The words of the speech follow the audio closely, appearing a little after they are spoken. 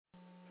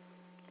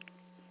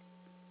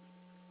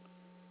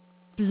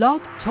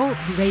Blog Talk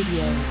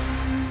Radio.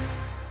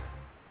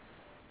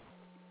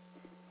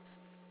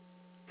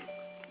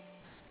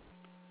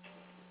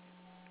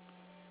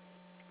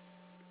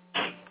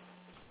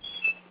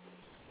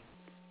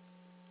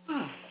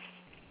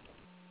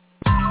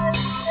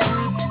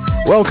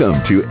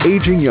 Welcome to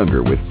Aging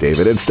Younger with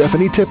David and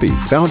Stephanie Tippie,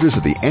 founders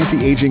of the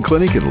Anti-Aging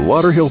Clinic in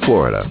Lauderhill,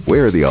 Florida,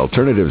 where the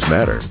alternatives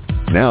matter.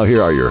 Now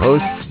here are your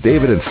hosts,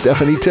 David and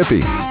Stephanie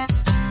Tippie.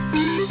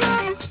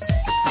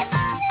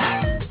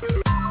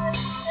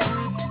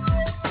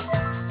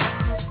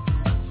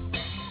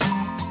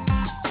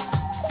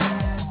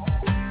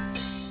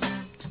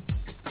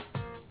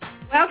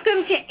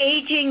 Welcome to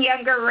Aging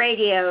Younger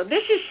Radio.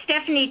 This is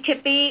Stephanie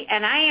Tippie,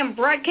 and I am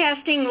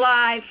broadcasting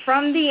live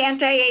from the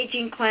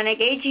Anti-Aging Clinic,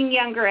 Aging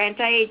Younger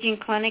Anti-Aging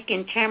Clinic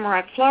in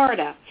Tamarack,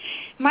 Florida.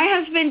 My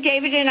husband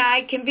David and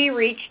I can be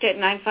reached at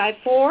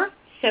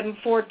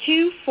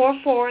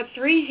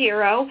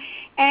 954-742-4430,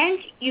 and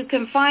you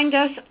can find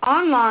us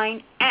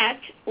online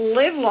at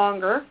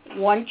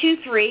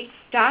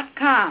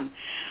livelonger123.com.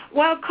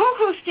 Well,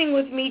 co-hosting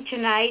with me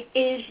tonight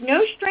is no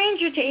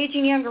stranger to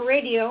Aging Younger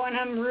Radio, and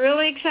I'm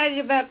really excited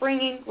about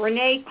bringing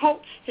Renee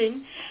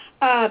Colston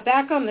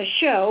back on the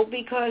show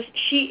because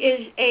she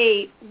is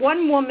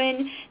one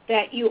woman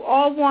that you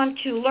all want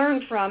to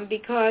learn from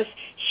because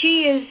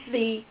she is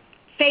the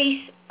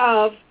face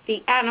of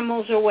The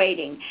Animals Are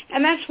Waiting.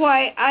 And that's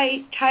why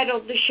I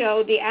titled the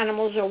show The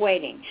Animals Are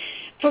Waiting.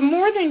 For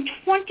more than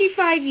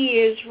 25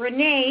 years,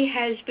 Renee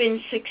has been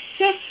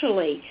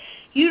successfully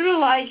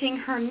utilizing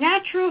her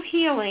natural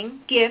healing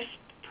gifts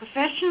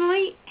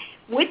professionally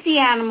with the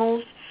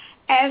animals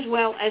as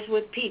well as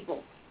with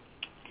people.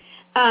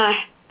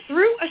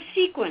 Through a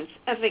sequence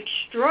of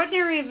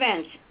extraordinary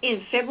events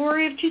in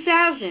February of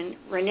 2000,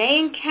 Renee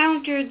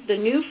encountered the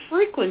new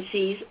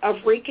frequencies of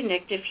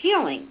reconnective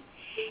healing,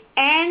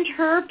 and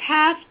her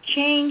path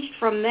changed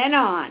from then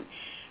on.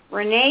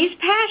 Renee's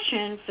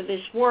passion for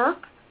this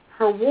work,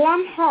 her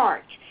warm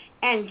heart,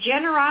 and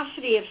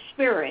generosity of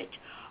spirit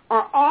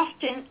are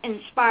often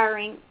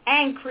inspiring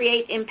and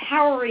create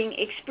empowering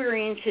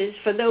experiences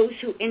for those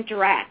who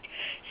interact.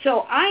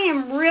 So I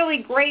am really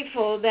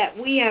grateful that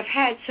we have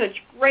had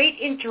such great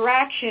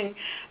interaction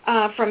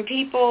from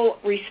people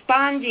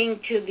responding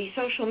to the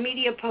social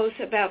media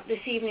posts about this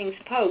evening's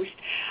post.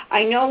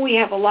 I know we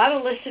have a lot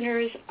of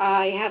listeners.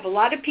 I have a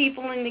lot of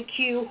people in the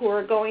queue who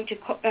are going to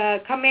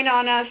come in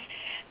on us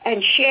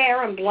and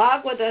share and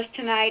blog with us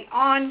tonight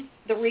on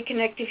the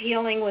reconnective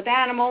healing with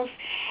animals.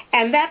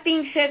 And that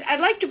being said, I'd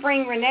like to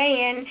bring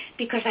Renee in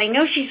because I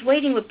know she's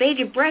waiting with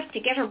bated breath to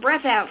get her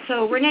breath out.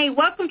 So, Renee,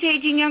 welcome to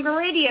Aging Younger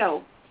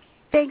Radio.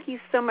 Thank you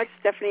so much,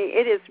 Stephanie.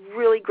 It is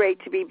really great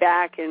to be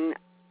back, and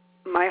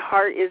my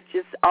heart is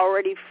just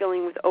already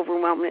filling with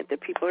overwhelmment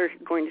that people are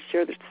going to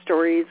share their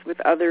stories with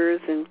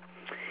others. And,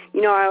 you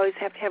know, I always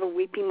have to have a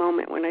weepy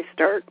moment when I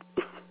start.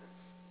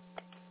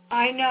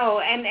 I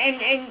know. And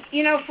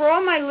you know, for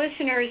all my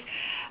listeners,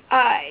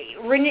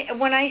 Renee,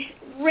 when I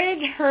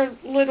read her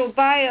little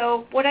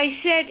bio, what I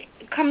said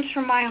comes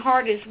from my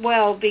heart as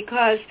well,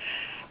 because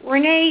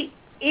Renee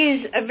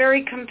is a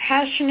very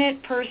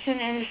compassionate person,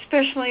 and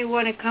especially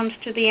when it comes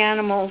to the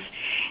animals.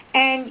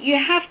 And you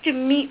have to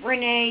meet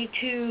Renee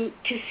to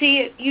see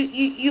it.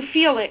 You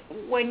feel it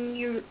when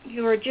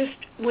you're just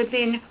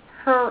within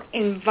her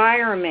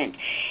environment.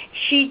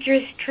 She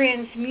just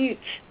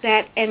transmutes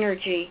that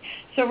energy.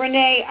 So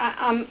Renee,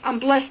 I'm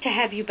blessed to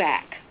have you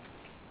back.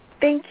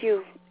 Thank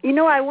you. You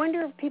know, I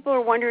wonder if people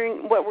are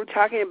wondering what we're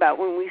talking about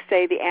when we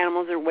say the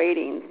animals are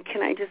waiting.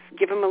 Can I just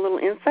give them a little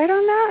insight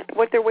on that?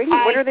 What they're waiting?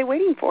 What are they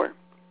waiting for?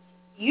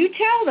 You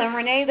tell them,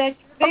 Renee. That's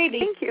your baby.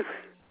 Oh, thank you.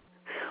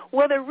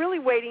 Well, they're really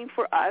waiting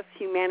for us,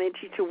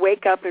 humanity, to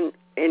wake up and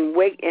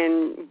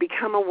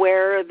become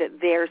aware that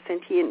they're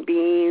sentient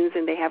beings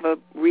and they have a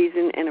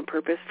reason and a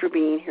purpose for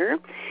being here.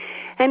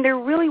 And they're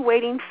really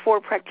waiting for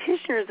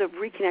practitioners of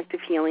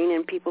reconnective healing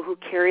and people who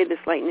carry this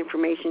light and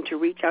information to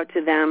reach out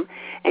to them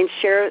and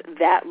share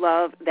that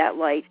love, that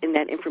light, and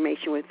that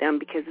information with them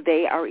because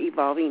they are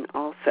evolving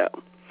also.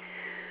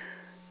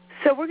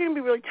 So we're going to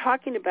be really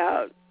talking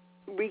about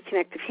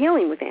reconnective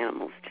healing with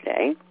animals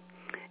today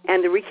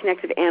and the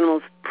Reconnective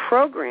Animals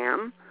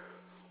program,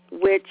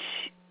 which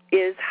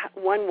is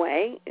one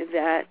way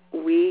that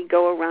we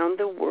go around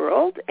the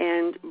world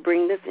and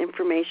bring this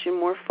information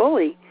more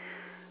fully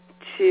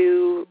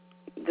to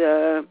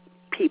the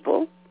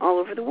people all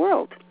over the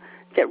world,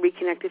 that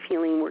reconnective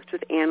healing works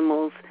with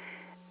animals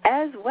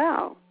as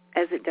well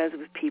as it does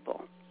with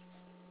people.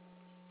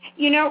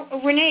 You know,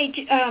 Renee,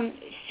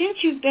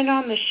 since you've been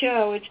on the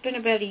show, it's been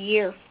about a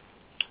year,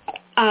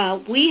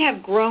 we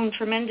have grown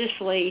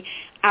tremendously.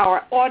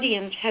 Our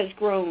audience has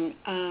grown,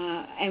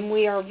 and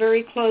we are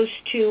very close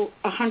to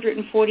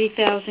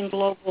 140,000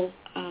 global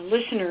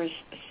listeners.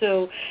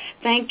 So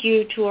thank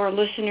you to our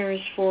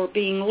listeners for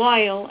being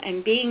loyal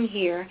and being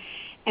here.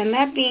 And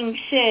that being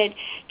said,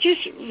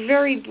 just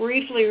very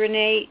briefly,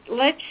 Renee,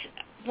 let's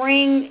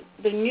bring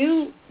the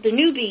newbies,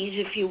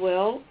 if you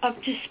will,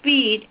 up to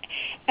speed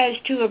as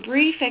to a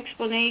brief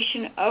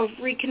explanation of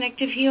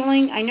reconnective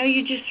healing? I know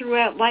you just threw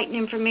out light and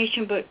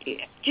information, but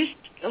just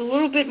a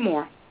little bit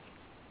more.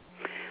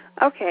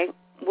 Okay.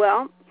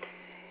 Well,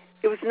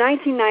 it was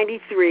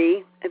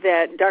 1993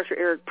 that Dr.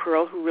 Eric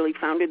Pearl, who really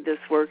founded this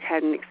work,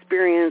 had an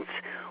experience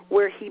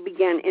where he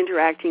began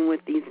interacting with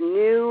these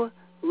new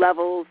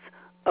levels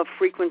of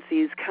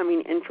frequencies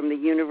coming in from the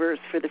universe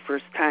for the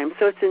first time.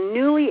 So it's a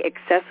newly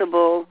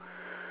accessible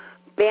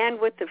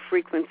bandwidth of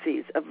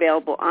frequencies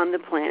available on the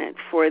planet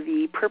for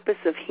the purpose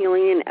of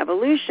healing and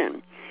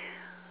evolution.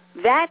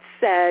 That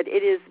said,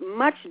 it is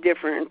much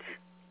different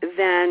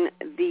than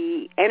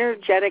the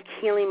energetic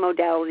healing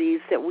modalities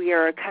that we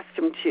are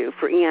accustomed to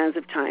for eons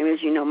of time.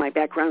 As you know, my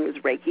background was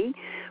Reiki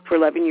for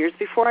 11 years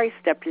before I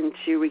stepped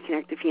into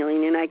reconnective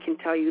healing, and I can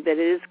tell you that it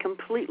is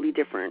completely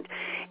different.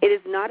 It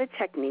is not a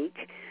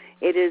technique.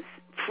 It is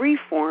free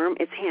form.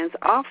 It's hands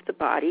off the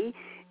body.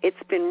 It's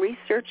been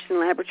researched in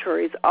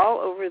laboratories all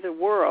over the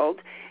world,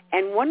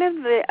 and one of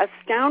the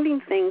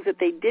astounding things that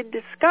they did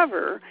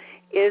discover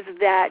is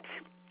that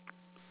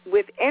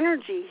with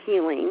energy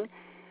healing,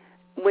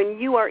 when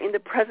you are in the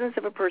presence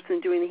of a person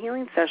doing the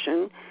healing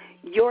session,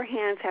 your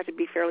hands have to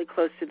be fairly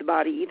close to the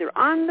body, either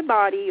on the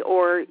body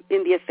or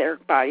in the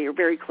etheric body or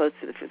very close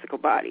to the physical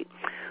body.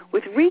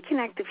 With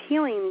reconnective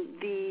healing,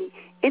 the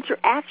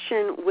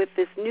interaction with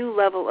this new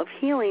level of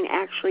healing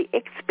actually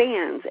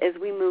expands as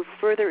we move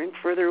further and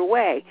further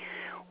away.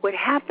 What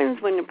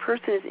happens when a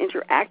person is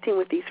interacting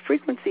with these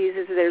frequencies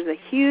is there's a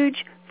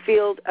huge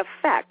field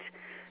effect.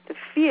 The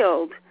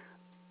field,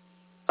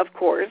 of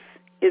course,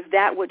 is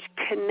that which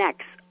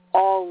connects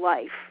all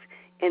life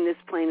in this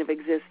plane of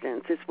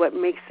existence. It's what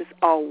makes us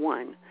all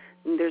one.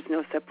 And there's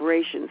no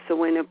separation. So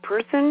when a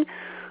person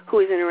who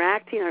is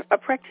interacting, a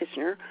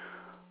practitioner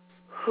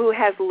who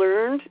has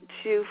learned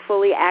to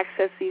fully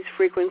access these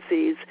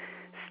frequencies,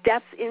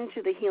 steps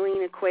into the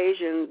healing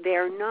equation, they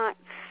are not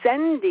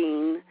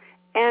sending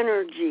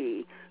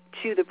energy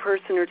to the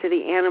person or to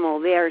the animal.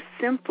 They are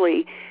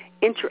simply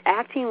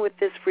interacting with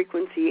this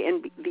frequency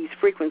and these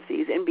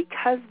frequencies, and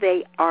because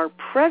they are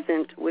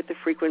present with the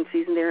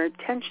frequencies and their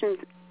attention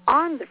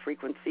on the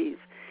frequencies,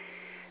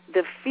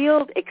 the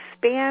field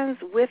expands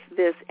with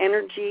this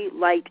energy,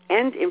 light,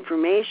 and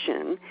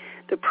information.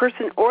 The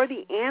person or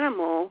the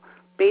animal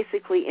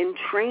basically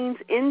entrains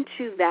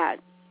into that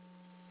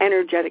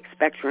energetic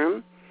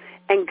spectrum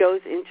and goes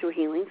into a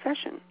healing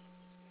session.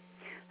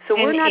 So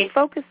we're not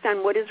focused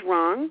on what is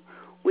wrong.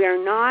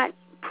 We're not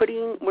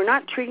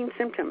treating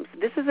symptoms.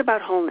 This is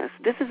about wholeness.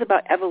 This is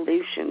about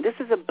evolution. This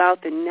is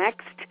about the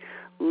next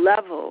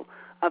level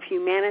of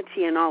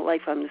humanity and all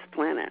life on this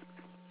planet.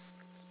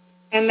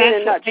 And that's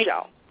in a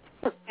nutshell.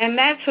 And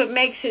that's what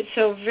makes it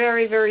so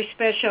very, very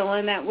special,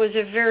 and that was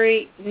a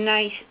very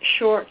nice,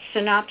 short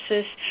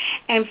synopsis.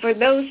 And for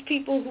those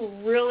people who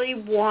really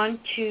want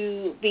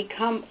to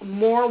become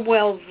more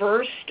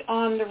well-versed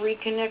on the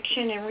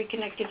reconnection and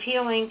reconnective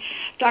healing,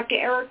 Dr.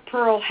 Eric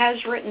Pearl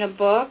has written a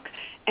book,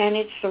 and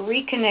it's The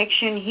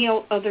Reconnection,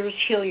 Heal Others,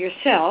 Heal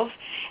Yourself.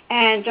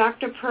 And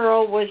Dr.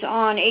 Pearl was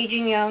on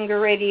Aging Younger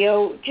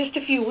Radio just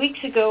a few weeks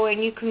ago,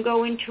 and you can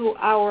go into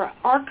our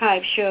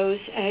archive shows.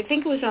 I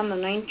think it was on the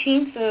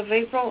 19th of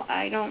April.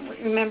 I don't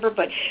remember,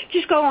 but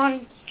just go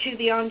on to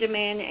the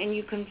on-demand, and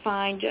you can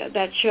find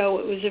that show.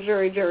 It was a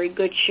very, very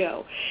good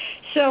show.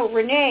 So,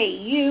 Renee,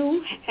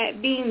 you,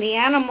 being the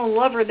animal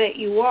lover that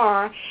you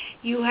are,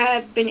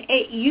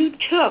 you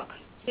took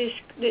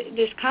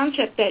this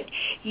concept that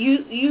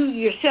you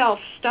yourself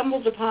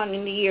stumbled upon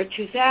in the year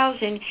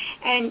 2000,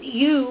 and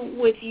you,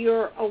 with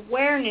your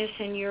awareness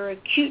and your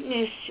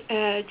acuteness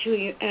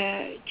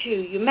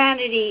to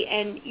humanity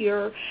and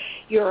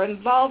your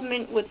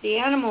involvement with the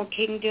animal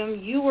kingdom,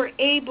 you were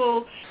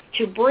able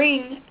to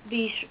bring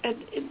these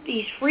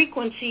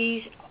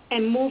frequencies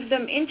and move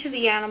them into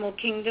the animal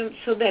kingdom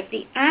so that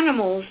the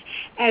animals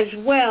as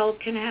well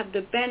can have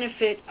the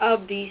benefit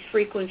of these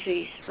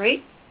frequencies,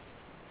 right?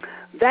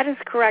 That is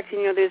correct.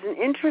 There's an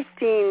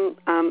interesting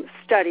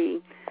study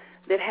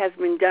that has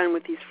been done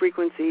with these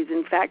frequencies.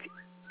 In fact,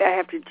 I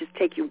have to just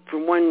take you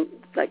for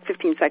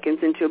 15 seconds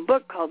into a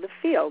book called The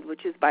Field,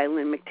 which is by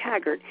Lynn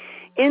McTaggart.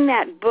 In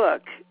that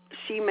book,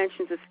 she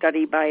mentions a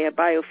study by a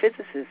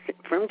biophysicist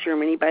from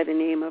Germany by the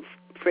name of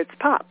Fritz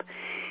Popp.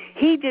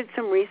 He did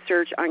some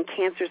research on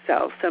cancer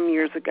cells some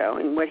years ago,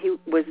 and what he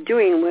was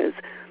doing was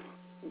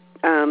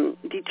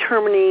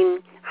determining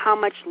how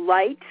much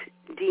light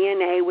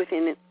DNA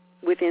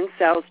within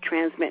cells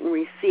transmit and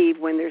receive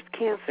when there's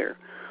cancer.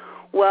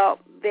 Well,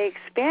 they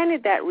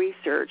expanded that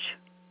research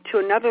to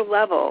another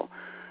level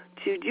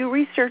to do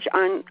research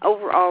on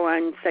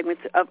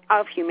segments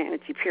of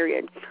humanity,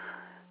 period,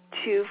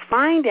 to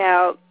find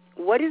out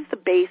what is the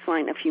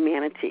baseline of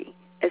humanity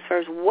as far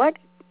as what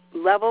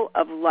level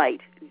of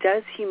light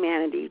does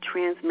humanity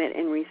transmit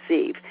and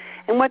receive.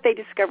 And what they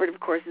discovered,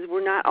 of course, is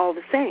we're not all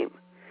the same,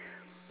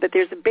 but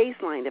there's a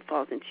baseline that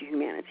falls into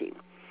humanity.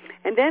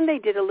 And then they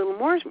did a little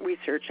more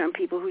research on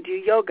people who do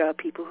yoga,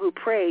 people who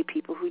pray,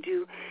 people who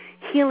do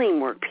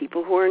healing work,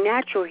 people who are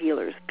natural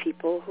healers,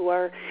 people who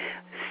are,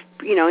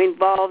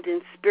 involved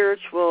in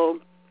spiritual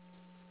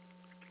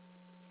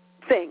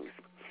things.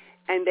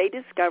 And they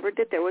discovered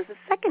that there was a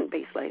second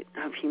baseline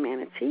of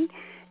humanity,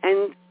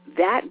 and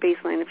that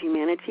baseline of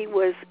humanity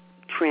was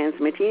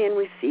transmitting and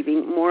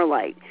receiving more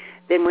light.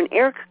 Then when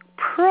Eric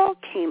Pearl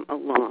came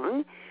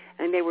along,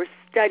 and they were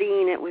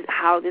studying it with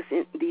how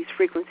these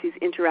frequencies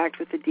interact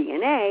with the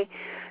DNA,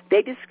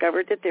 they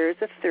discovered that there is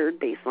a third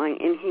baseline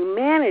in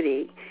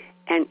humanity,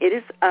 and it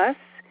is us,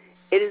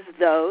 it is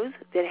those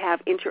that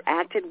have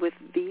interacted with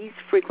these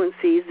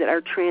frequencies that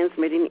are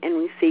transmitting and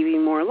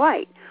receiving more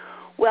light.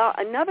 Well,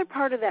 another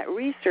part of that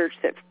research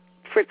that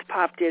Fritz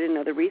Popp did and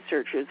other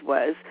researchers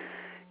was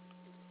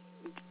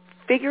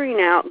figuring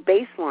out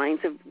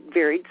baselines of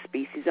varied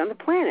species on the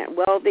planet.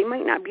 Well, they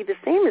might not be the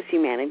same as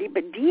humanity,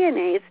 but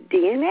DNA is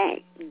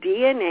DNA.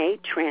 DNA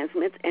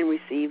transmits and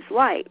receives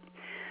light.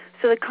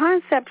 So the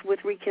concept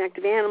with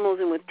reconnected animals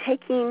and with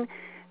taking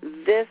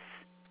this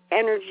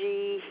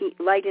energy, heat,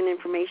 light, and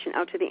information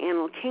out to the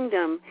animal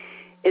kingdom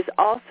is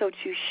also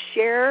to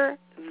share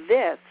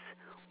this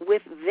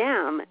with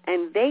them,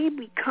 and they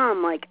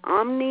become like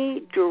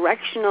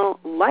omnidirectional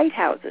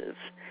lighthouses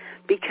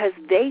because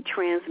they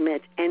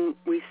transmit and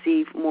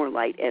receive more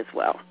light as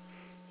well.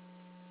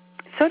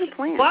 So do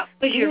plants. What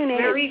was DNA your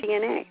very is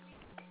DNA?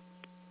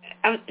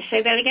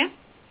 Say that again?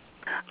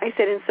 I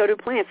said, and so do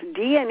plants.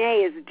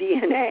 DNA is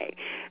DNA.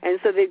 And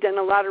so they've done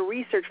a lot of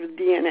research with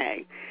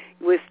DNA,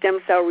 with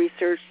stem cell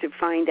research to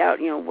find out,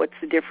 what's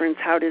the difference,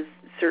 how does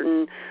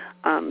certain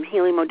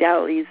healing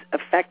modalities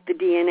affect the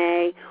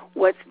DNA,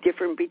 what's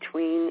different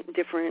between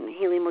different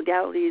healing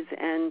modalities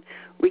and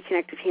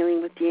reconnective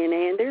healing with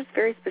DNA. And there's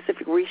very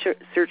specific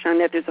research on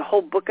that. There's a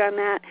whole book on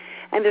that.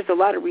 And there's a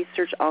lot of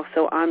research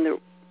also on the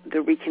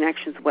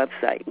Reconnections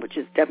website, which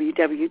is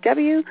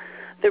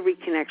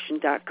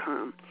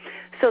www.thereconnection.com.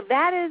 So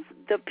that is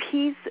the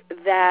piece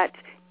that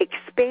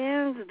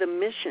expands the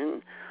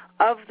mission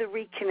of the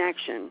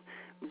Reconnection,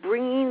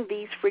 bringing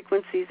these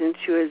frequencies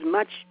into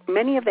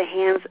many of the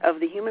hands of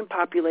the human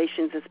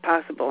populations as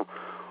possible.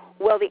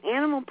 Well, the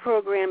animal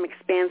program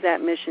expands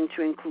that mission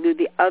to include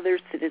the other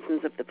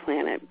citizens of the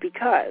planet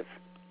because,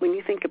 when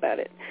you think about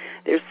it,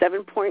 there's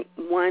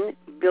 7.1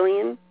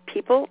 billion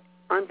people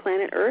on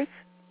planet Earth.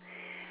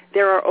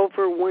 There are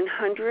over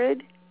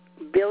 100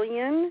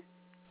 billion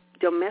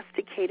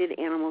domesticated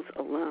animals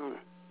alone.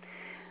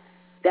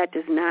 That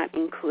does not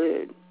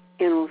include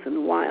animals in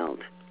the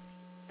wild.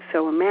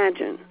 So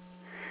imagine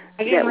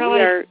I didn't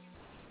realize.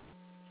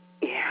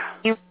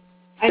 I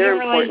didn't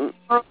realize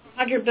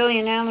 100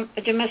 billion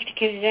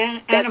domesticated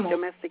animals. That's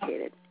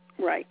domesticated,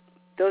 right?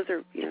 Those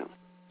are,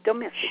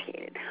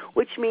 domesticated,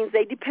 which means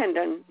they depend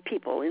on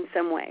people in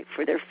some way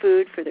for their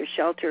food, for their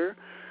shelter.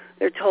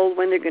 They're told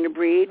when they're going to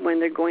breed,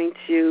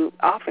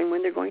 often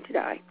when they're going to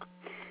die.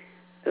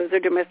 Those are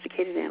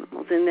domesticated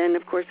animals. And then,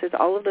 of course, there's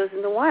all of those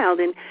in the wild.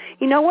 And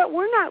you know what?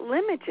 We're not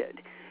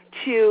limited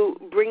to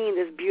bringing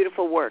this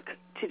beautiful work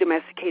to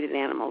domesticated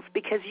animals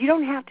because you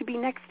don't have to be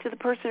next to the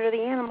person or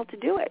the animal to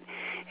do it.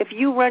 If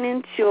you run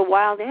into a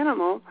wild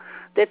animal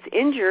that's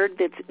injured,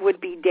 that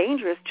would be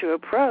dangerous to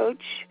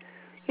approach,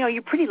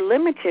 you're pretty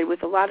limited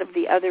with a lot of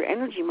the other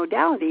energy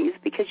modalities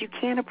because you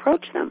can't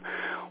approach them.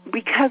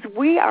 Because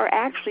we are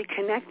actually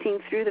connecting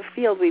through the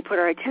field. We put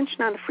our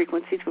attention on the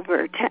frequencies, we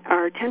put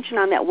our attention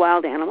on that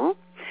wild animal,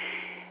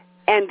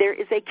 and there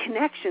is a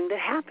connection that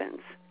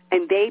happens,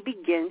 and they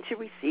begin to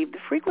receive the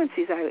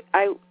frequencies. I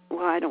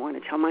don't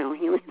want to tell my own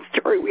healing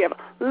story. We have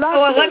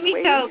lots of let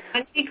me tell,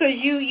 because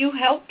you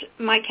helped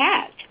my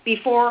cat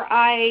before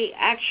I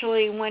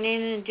actually went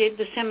in and did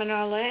the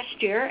seminar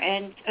last year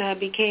and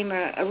became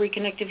a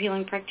reconnective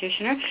healing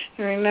practitioner.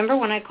 And remember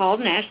when I called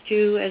and asked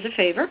you as a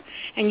favor,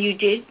 and you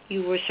did.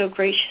 You were so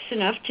gracious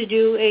enough to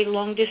do a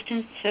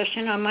long-distance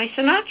session on my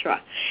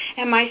Sinatra.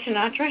 And my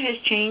Sinatra has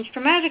changed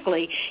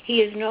dramatically.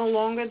 He is no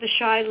longer the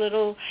shy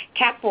little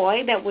cat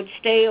boy that would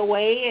stay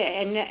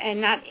away and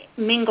not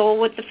mingle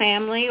with the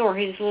family or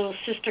his little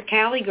sister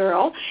Callie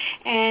girl,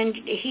 and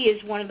he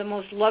is one of the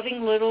most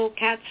loving little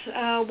cats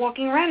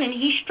walking around, and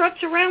he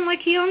struts around like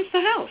he owns the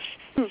house.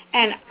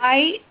 And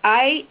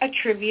I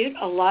attribute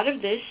a lot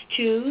of this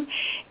to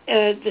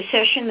the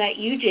session that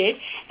you did,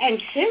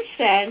 and since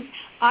then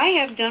I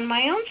have done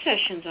my own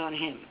sessions on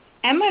him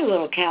and my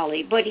little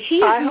Callie, but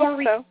he's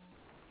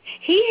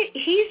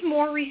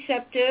more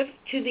receptive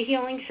to the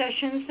healing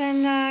sessions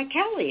than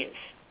Callie is.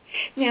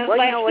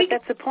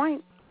 That's the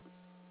point.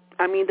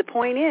 I mean, the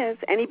point is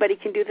anybody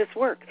can do this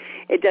work.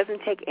 It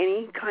doesn't take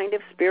any kind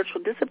of spiritual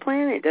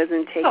discipline. It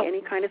doesn't take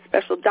any kind of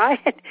special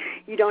diet.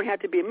 You don't have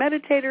to be a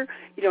meditator.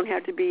 You don't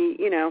have to be,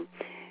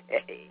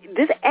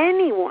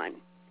 anyone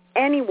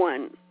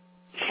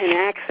can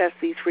access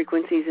these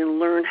frequencies and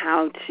learn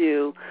how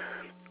to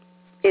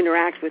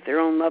interact with their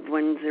own loved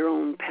ones, their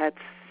own pets,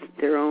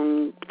 their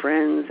own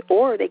friends,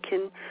 or they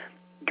can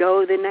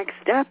go the next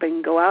step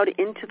and go out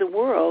into the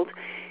world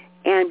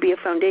and be a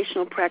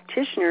foundational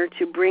practitioner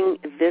to bring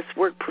this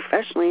work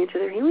professionally into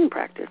their healing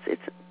practice.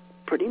 It's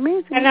pretty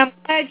amazing. And I'm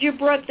glad you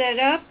brought that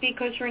up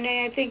because,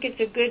 Renee, I think it's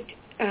a good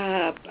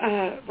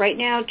right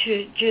now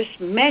to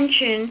just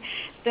mention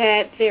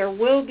that there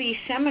will be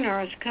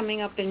seminars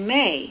coming up in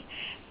May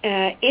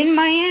in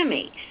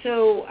Miami.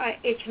 So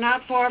it's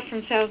not far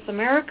from South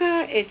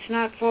America. It's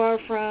not far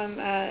from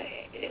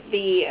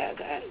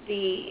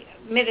the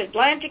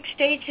mid-Atlantic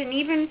states. And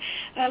even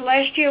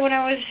last year when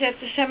I was at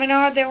the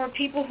seminar, there were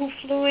people who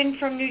flew in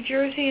from New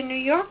Jersey and New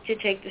York to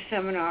take the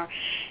seminar.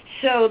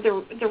 So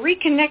the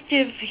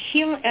Reconnection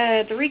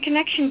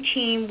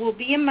team will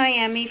be in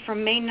Miami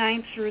from May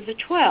 9th through the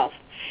 12th.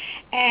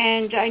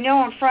 And I know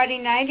on Friday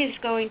night is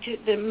going to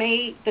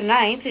May the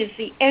 9th is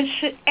the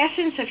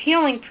Essence of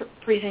Healing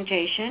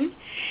presentation.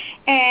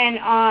 And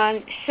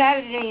on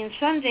Saturday and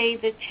Sunday,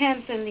 the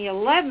 10th and the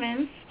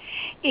 11th,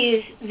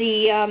 is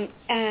the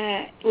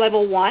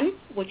Level 1,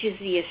 which is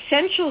the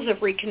Essentials of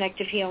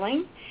Reconnective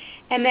Healing.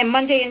 And then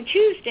Monday and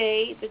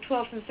Tuesday, the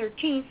 12th and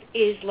 13th,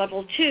 is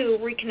Level 2,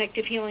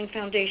 Reconnective Healing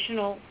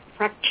Foundational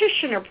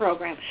Practitioner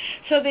Program.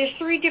 So there's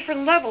 3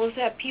 different levels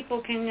that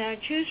people can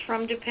choose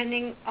from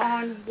depending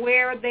on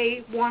where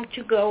they want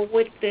to go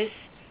with this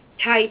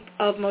type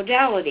of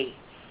modality.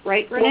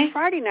 Right, Renee? Well,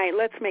 Friday night,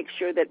 let's make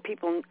sure that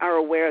people are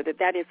aware that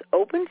that is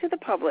open to the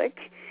public,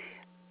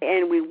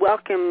 and we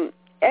welcome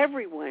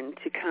everyone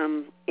to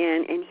come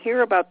in and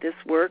hear about this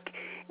work,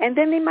 and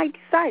then they might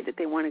decide that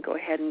they want to go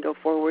ahead and go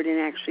forward and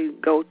actually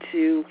go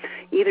to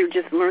either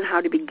just learn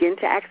how to begin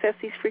to access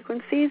these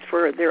frequencies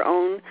for their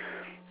own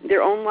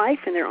life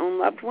and their own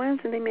loved ones,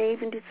 and they may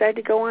even decide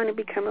to go on and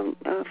become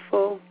a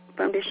full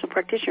foundational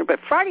practitioner. But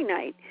Friday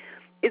night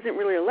isn't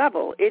really a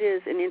level. It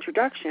is an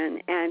introduction,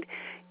 and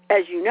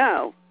as you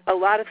know, a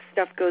lot of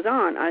stuff goes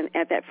on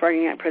at that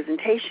Friday night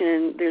presentation,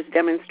 and there's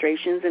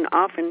demonstrations, and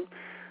often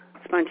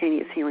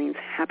spontaneous healings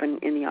happen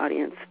in the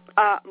audience.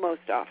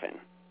 Most often,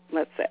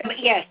 let's say.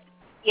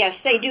 Yes,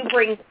 they do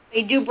bring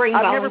I've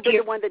volunteers. never been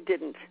the one that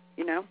didn't,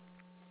 you know.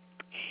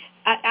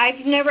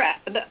 I've never.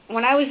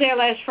 When I was there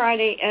last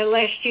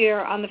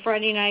year on the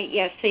Friday night,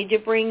 yes, they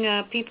did bring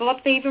people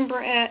up. They even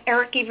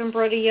Eric even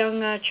brought a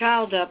young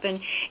child up, and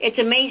it's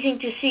amazing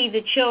to see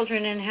the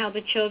children and how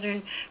the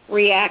children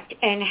react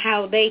and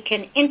how they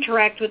can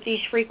interact with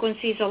these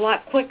frequencies a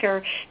lot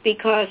quicker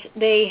because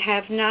they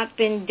have not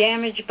been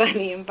damaged by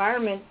the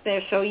environment.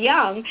 They're so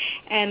young,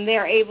 and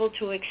they're able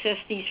to access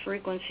these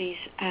frequencies.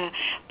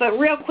 But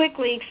real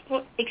quickly,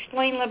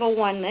 explain Level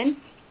 1 then.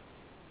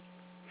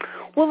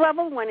 Well,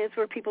 Level 1 is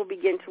where people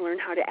begin to learn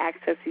how to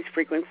access these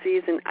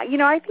frequencies. And, you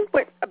know, I think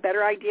what a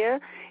better idea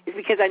is,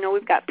 because I know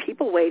we've got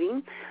people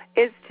waiting,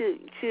 is to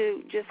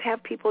just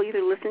have people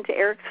either listen to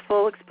Eric's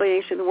full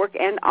explanation of the work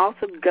and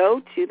also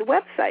go to the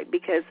website,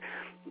 because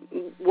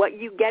what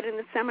you get in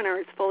the seminar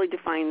is fully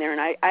defined there.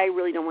 And I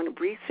really don't want to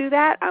breeze through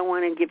that. I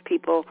want to give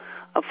people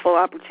a full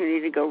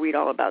opportunity to go read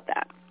all about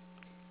that.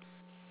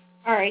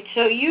 All right.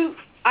 So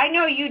I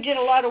know you did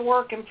a lot of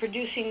work in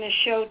producing this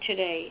show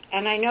today,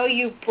 and I know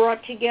you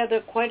brought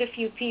together quite a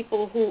few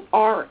people who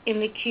are in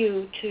the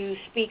queue to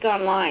speak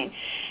online,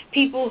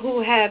 people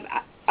who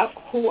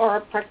are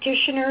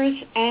practitioners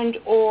and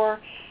or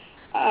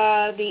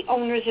the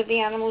owners of the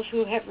animals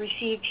who have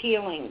received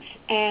healings.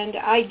 And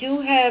I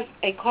do have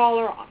a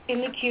caller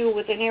in the queue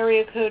with an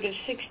area code of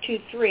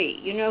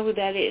 623. You know who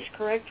that is,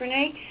 correct,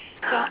 Renee?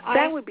 So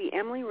that would be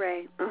Emily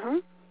Ray.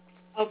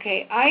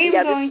 Okay, I am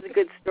going. This is a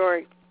good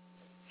story.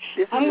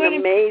 This is an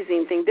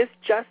amazing thing. This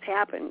just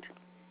happened.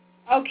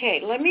 Okay,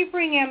 let me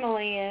bring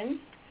Emily in.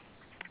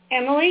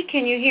 Emily,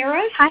 can you hear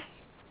us? Hi,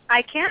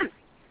 I can.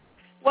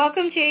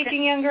 Welcome to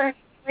Aging Younger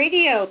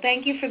Radio.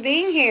 Thank you for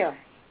being here.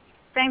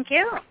 Thank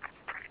you.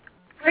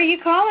 Where are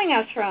you calling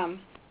us from?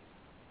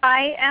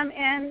 I am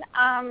in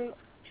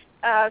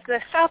the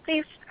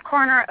southeast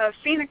corner of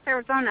Phoenix,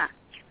 Arizona.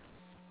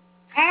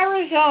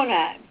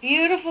 Arizona,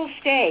 beautiful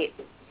state.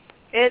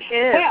 It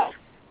is. Well,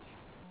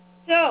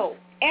 so,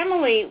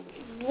 Emily,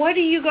 what are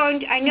you going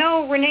to... I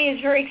know Renee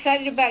is very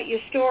excited about your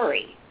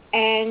story,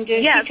 and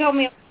yes. She told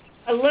me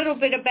a little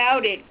bit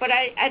about it, but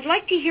I'd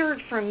like to hear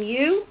it from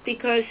you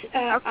because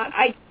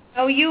I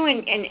know you,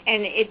 and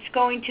it's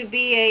going to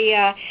be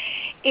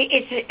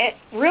it's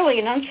really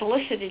an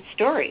unsolicited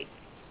story.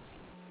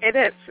 It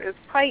is. It's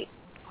quite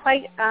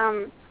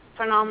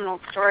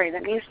phenomenal story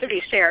that needs to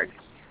be shared.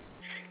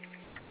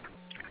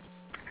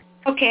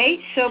 Okay,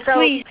 so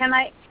please...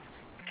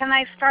 Can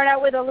I start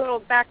out with a little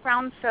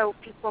background so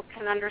people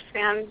can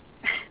understand?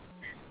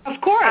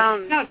 Of course.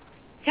 No,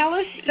 tell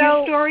us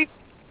your story.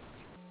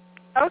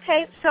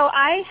 Okay, so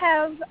I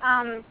have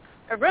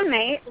a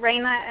roommate,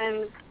 Raina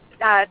and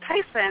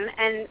Tyson,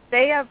 and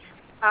they have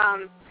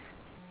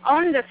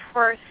owned this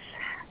horse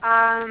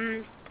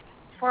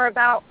for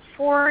about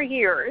 4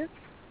 years,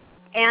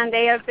 and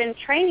they have been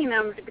training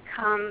them to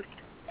become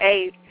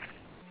a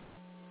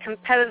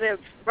competitive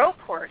rope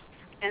horse.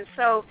 And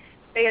so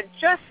they had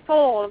just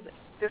sold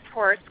this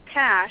horse,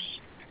 Cash,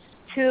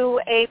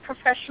 to a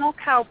professional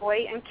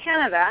cowboy in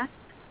Canada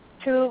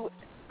to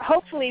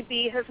hopefully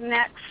be his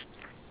next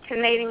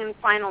mating and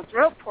finals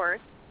rope course,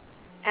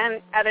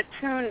 and at a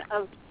tune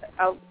of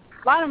a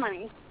lot of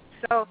money.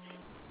 So,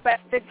 but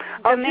the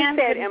man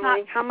said,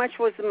 Emily, how much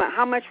was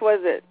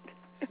it?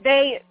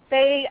 They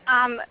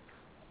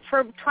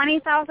for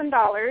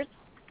 $20,000,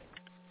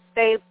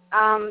 they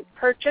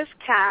purchased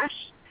cash,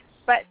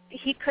 but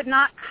he could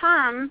not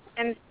come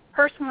and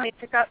personally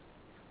pick up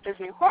his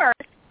new horse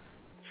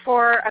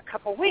for a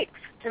couple weeks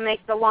to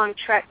make the long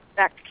trek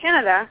back to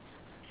Canada.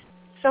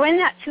 So in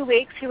that 2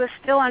 weeks, he was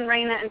still on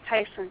Raina and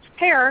Tyson's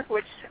pair,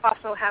 which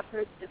also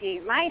happens to be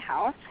my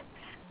house.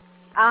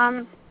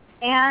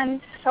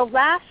 And so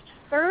last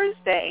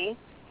Thursday,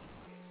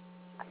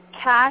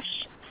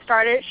 Cash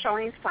started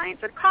showing signs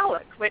of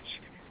colic,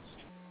 which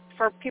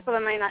for people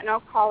that might not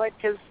know, colic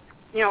is,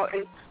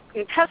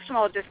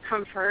 intestinal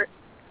discomfort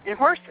in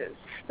horses.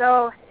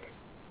 So,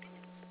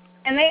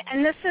 and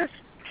this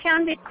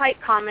can be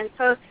quite common.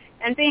 So,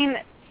 and being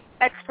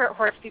expert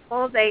horse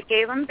people, they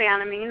gave him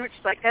Banamine, which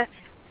is like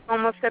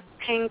almost a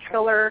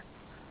painkiller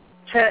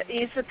to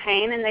ease the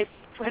pain, and they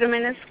put him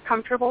in his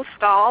comfortable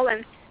stall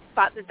and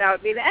thought that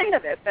would be the end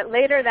of it. But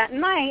later that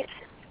night,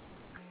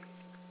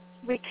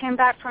 we came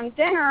back from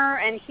dinner,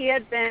 and he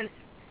had been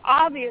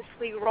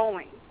obviously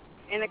rolling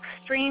in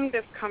extreme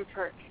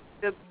discomfort.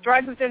 The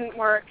drugs didn't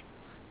work,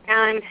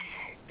 and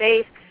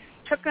they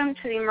took him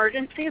to the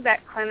emergency vet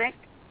clinic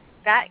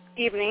that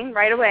evening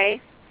right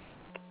away.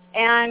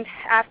 And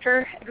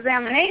after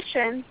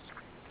examination,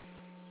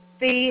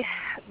 the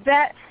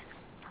vet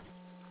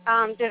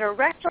did a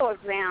rectal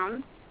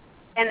exam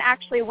and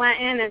actually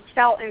went in and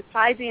felt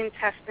inside the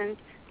intestine,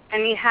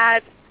 and he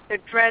had the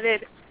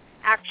dreaded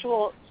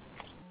actual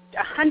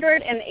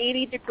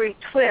 180-degree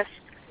twist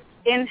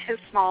in his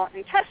small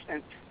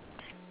intestines.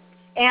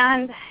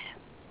 And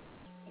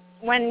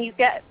when you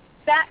get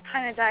that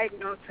kind of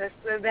diagnosis,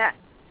 the vet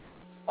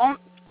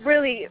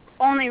really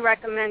only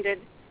recommended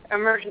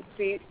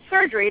emergency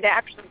surgery to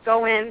actually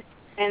go in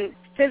and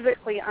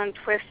physically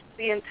untwist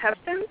the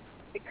intestines,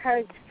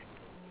 because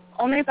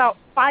only about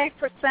 5%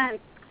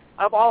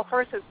 of all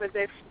horses with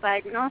this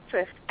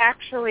diagnosis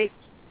actually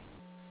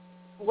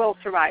will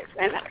survive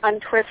and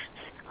untwist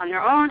on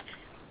their own.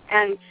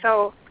 And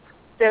so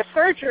the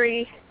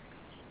surgery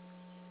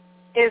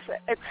is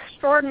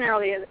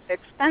extraordinarily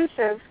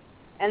expensive,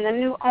 and the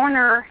new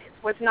owner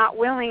was not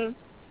willing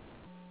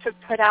to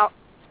put out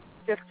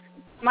this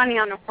money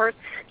on a horse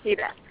he'd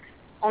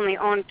only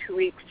owned 2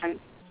 weeks. And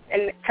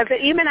because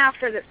even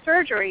after the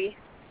surgery,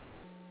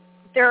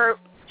 their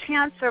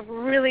chance of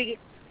really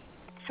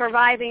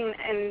surviving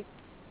and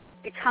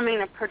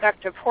becoming a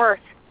productive horse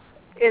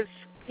is,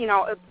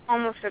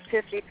 almost a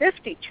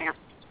 50-50 chance.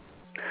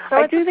 So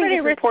I do think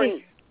it's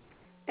important.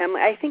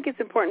 I think it's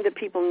important that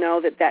people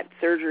know that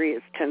surgery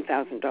is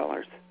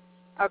 $10,000.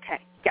 Okay.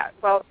 Yeah.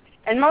 Well,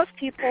 and most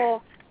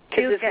people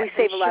do get. We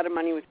save a lot of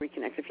money with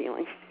reconnective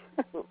healing.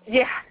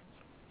 Yeah.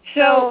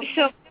 So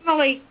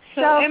Emily,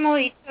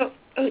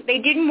 they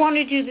didn't want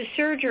to do the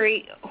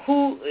surgery.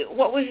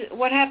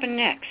 What happened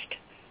next?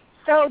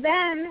 So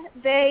then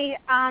they,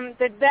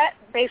 the vet,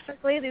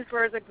 basically, these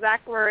were his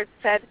exact words,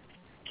 said,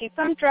 keep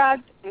them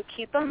drugged and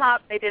keep them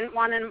up. They didn't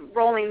want him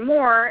rolling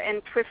more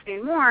and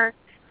twisting more,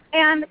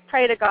 and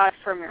pray to God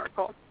for a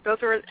miracle. Those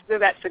were the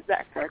vet's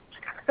exact words.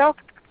 So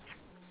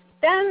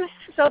then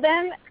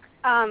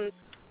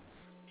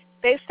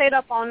they stayed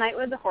up all night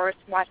with the horse,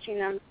 watching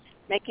him,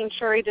 making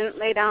sure he didn't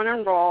lay down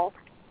and roll.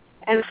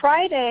 And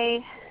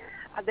Friday,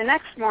 the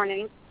next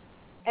morning,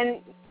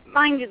 and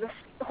mind you,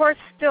 the horse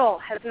still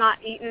has not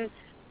eaten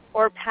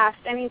or passed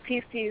any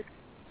feces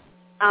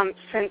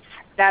since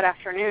that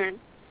afternoon.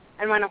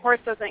 And when a horse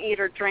doesn't eat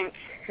or drink,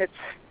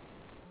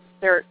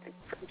 they're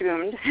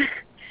doomed.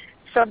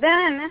 So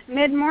then,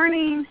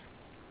 mid-morning,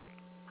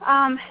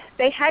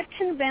 they had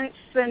convinced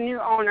the new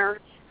owner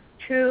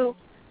to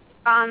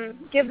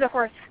give the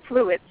horse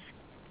fluids,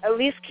 at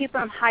least keep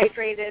him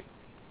hydrated,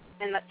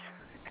 and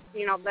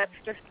let's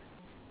just,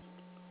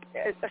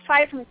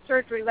 aside from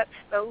surgery, let's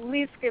at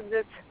least give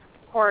this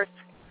horse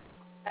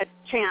a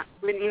chance,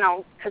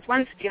 because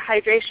once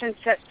dehydration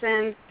sets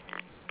in,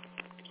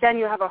 then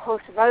you have a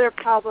host of other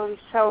problems.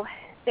 So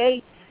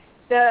the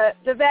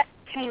vet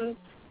came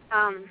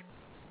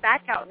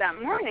back out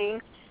that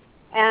morning,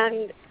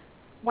 and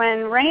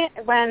when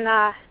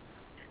the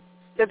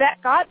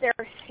vet got there,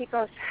 he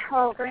goes,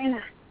 "Oh,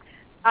 Raina,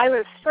 I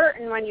was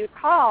certain when you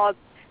called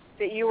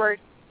that you were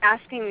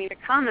asking me to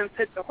come and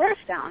put the horse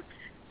down."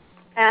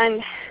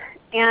 And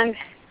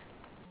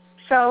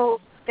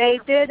so they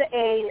did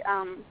a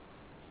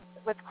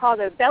what's called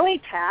a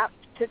belly tap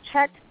to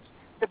check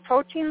the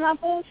protein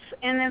levels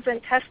in his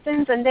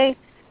intestines, and the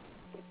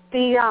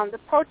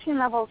protein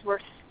levels were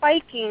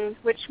spiking,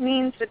 which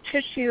means the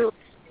tissue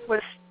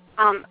was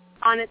on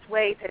its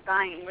way to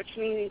dying, which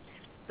means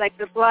like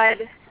the blood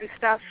and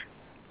stuff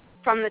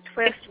from the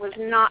twist was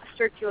not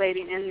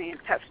circulating in the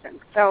intestine.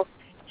 So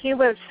he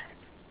was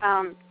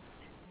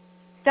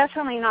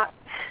definitely not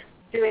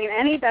doing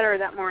any better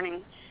that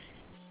morning.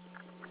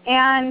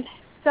 And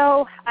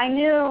so I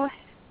knew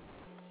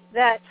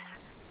that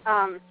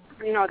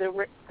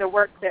the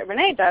work that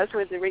Renee does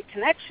with the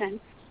reconnection,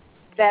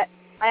 that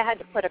I had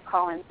to put a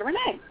call in for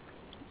Renee.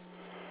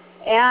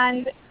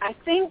 And I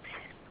think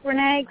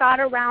Renee got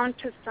around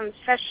to some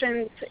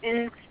sessions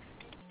in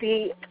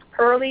the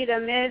early to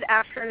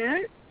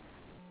mid-afternoon.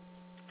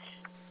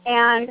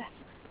 And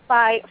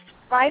by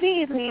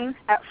Friday evening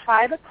at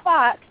 5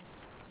 o'clock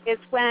is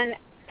when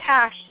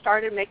Cash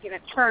started making a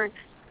turn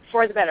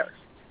for the better.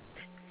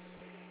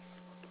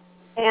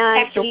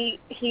 And he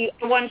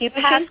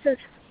passes.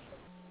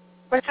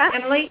 What's that?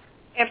 Emily,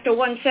 after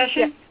one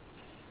session?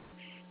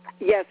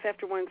 Yes,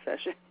 after one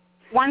session.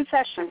 One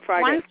session.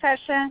 Friday. One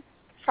session,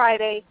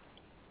 Friday.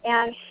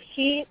 And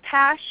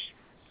Cash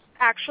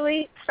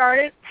actually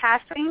started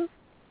passing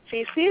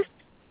feces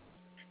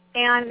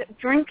and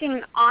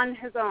drinking on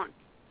his own.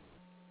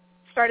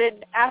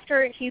 Started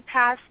after he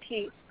passed,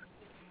 he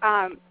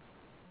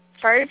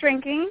started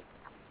drinking.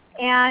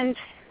 And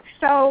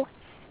so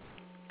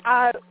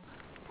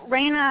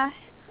Raina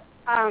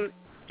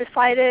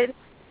decided,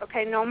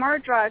 okay, no more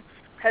drugs,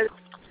 because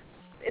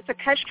it's a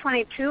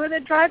catch-22 of the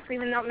drugs.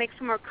 Even though it makes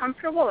them more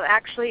comfortable, it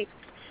actually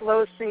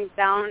slows things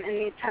down in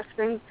the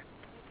intestines.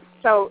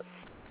 So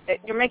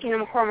you're making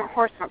them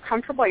horse more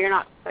comfortable.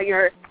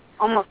 You're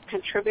almost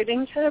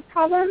contributing to the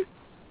problem.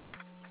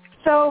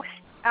 So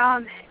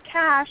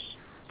Cash,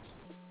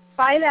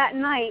 by that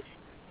night,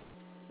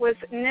 was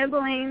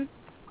nibbling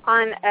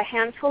on a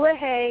handful of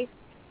hay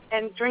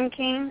and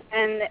drinking,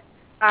 and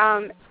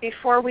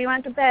before we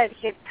went to bed,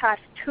 he had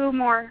passed 2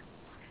 more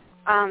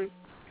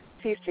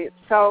feces.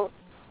 So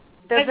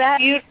Let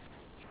me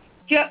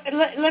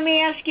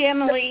ask you,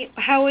 Emily,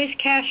 how is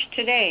Cash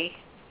today?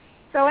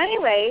 So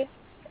anyway,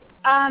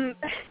 the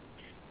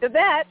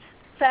vet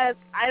says,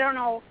 I don't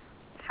know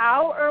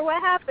how or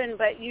what happened,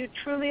 but you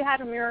truly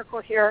had a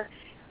miracle here.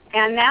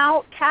 And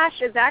now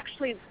Cash has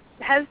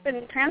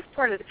been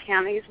transported to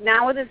Canada. He's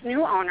now with his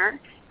new owner,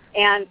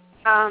 and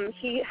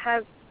he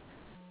has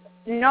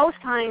no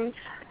signs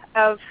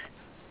of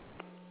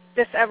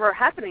this ever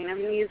happening. I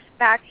mean, he's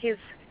back. He's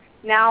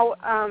now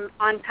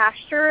on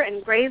pasture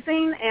and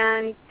grazing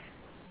and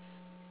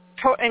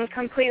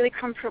completely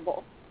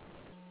comfortable.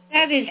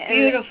 That is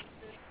beautiful.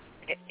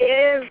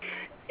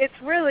 It's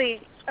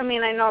really, I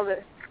mean, I know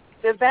that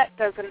the vet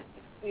doesn't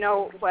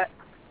know what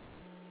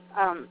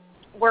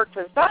work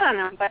was done on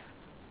him, but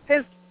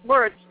his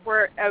words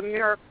were a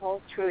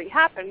miracle truly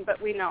happened,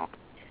 but we know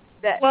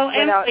that. Well,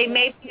 Emily,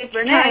 maybe it's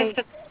time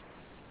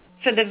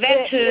for the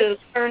vet to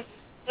learn a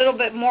little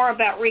bit more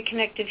about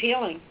reconnective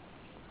healing.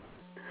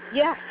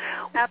 Yeah,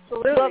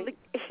 absolutely. Well,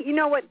 you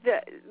know what,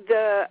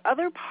 the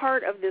other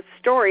part of this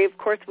story, of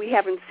course, we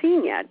haven't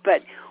seen yet,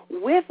 but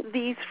with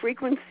these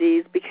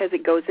frequencies, because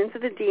it goes into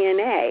the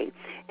DNA,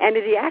 and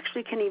it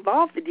actually can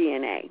evolve the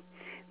DNA,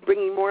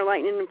 bringing more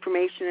light and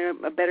information,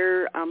 a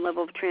better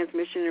level of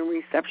transmission and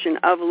reception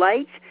of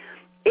light,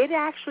 it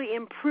actually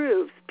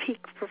improves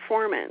peak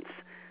performance.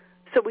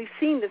 So we've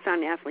seen this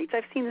on athletes.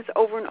 I've seen this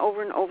over and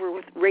over and over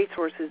with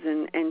racehorses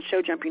and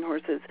show jumping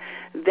horses,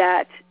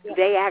 that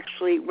they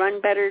actually run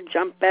better,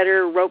 jump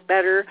better, rope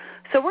better.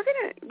 So we're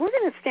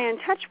gonna stay in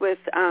touch with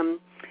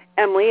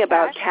Emily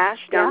about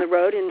Cash down the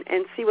road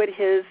and see what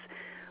his.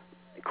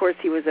 Of course,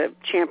 he was a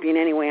champion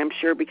anyway, I'm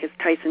sure, because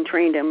Tyson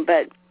trained him.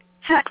 But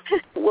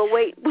we'll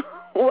wait.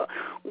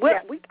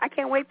 I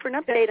can't wait for an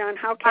update on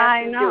how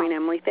Cash is doing,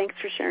 Emily. Thanks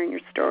for sharing your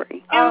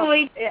story.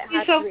 Emily, thank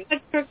you so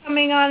much for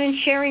coming on and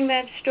sharing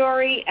that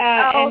story.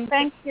 And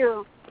thank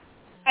you.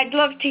 I'd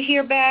love to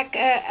hear back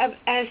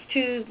as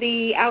to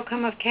the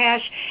outcome of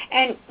Cash.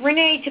 And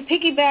Renee, to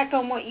piggyback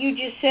on what you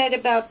just said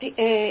about the,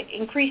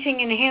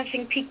 increasing and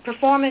enhancing peak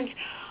performance,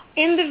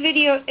 in the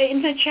video,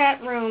 in the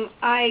chat room,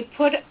 I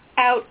put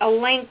out a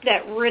link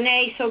that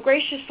Renee so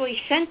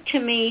graciously sent to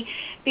me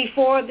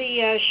before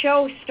the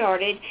show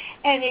started,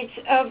 and it's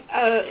of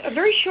a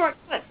very short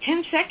clip,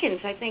 10 seconds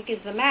I think is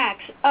the max,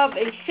 of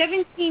a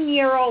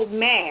 17-year-old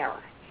mare,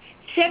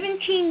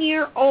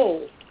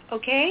 17-year-old,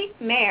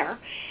 mare,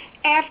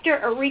 after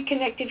a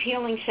reconnective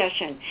healing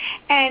session.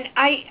 And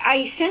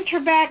I sent her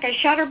back, I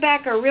shot her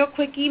back a real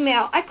quick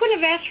email. I couldn't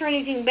have asked for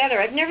anything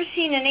better. I've never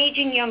seen an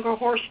aging younger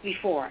horse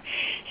before.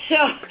 So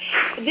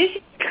this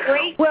is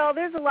great. Well,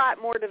 there's a lot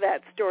more to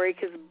that story,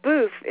 because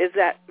Boof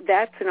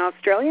that's an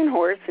Australian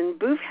horse, and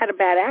Boof had a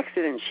bad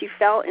accident. She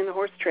fell in the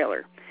horse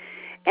trailer.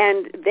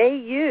 And they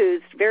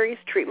used various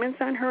treatments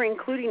on her,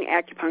 including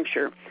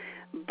acupuncture,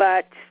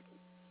 but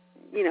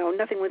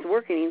nothing was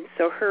working.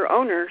 So her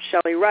owner,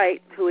 Shelley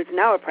Wright, who is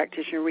now a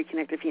practitioner of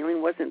reconnective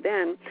healing, wasn't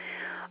then,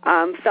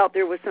 felt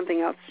there was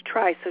something else to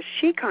try. So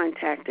she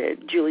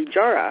contacted Julie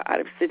Jara out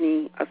of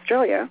Sydney,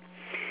 Australia,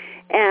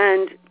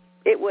 and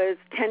it was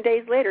 10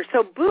 days later.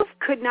 So Boof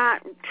could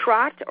not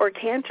trot or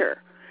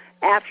canter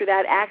after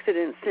that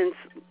accident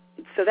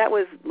so that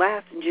was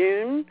last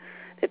June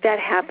that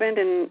happened,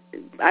 and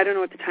I don't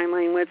know what the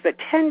timeline was, but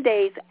 10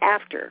 days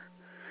after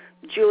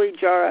Julie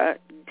Jara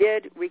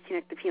did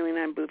reconnective healing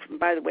on Boof, and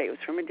by the way, it was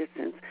from a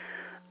distance,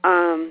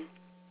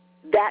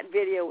 that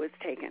video was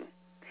taken.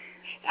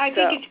 I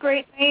think it's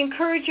great. I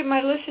encourage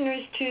my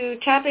listeners to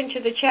tap into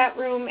the chat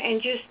room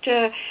and just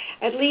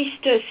at least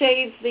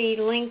save the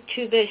link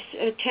to this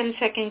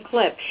 10-second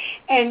clip.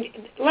 And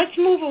let's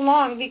move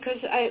along because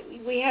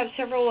we have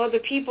several other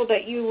people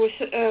that you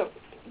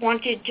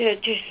wanted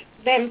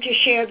them to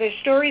share their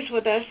stories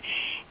with us.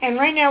 And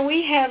right now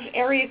we have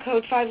area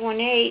code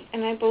 518,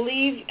 and I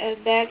believe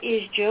that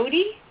is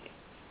Jody.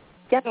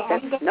 Yep, so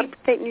that's in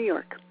upstate New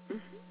York.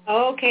 Mm-hmm.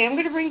 Okay, I'm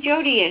going to bring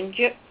Jody in.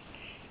 Jody,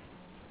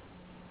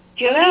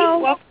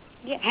 hello.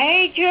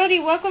 Hey, Jody,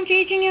 welcome to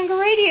Aging Younger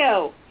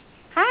Radio.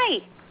 Hi.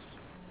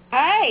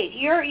 Hi,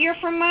 you're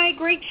from my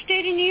great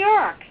state of New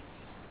York.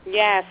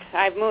 Yes,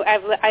 I've moved.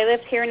 I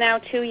lived here now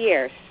 2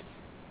 years.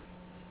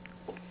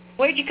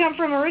 Where'd you come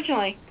from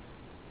originally?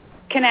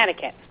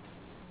 Connecticut.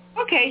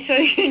 Okay, so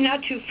you're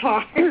not too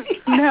far.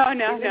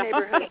 No.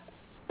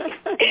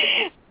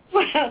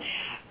 Well,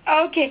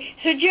 okay.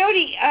 So,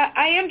 Jody,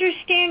 I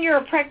understand you're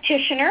a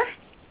practitioner.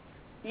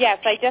 Yes,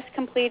 I just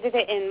completed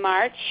it in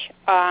March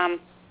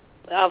of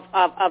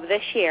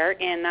this year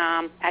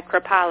at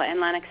Crapala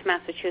in Lenox,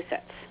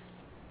 Massachusetts.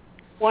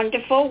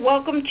 Wonderful.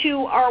 Welcome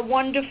to our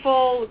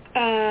wonderful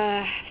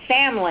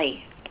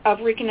family of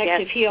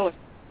Reconnective Healers.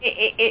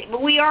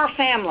 We are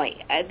family.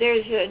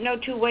 There's no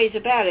two ways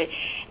about it.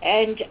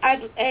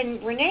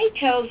 And Renee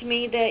tells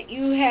me that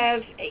you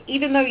have,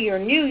 even though you're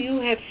new, you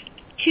have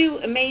 2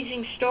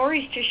 amazing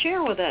stories to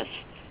share with us.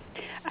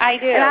 I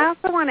do. And I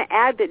also want to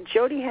add that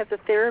Jody has a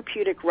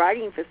therapeutic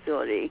riding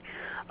facility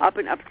up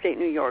in upstate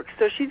New York.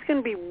 So she's going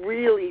to be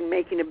really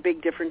making a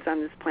big difference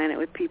on this planet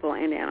with people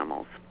and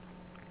animals.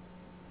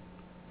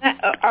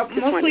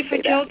 Mostly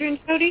for children,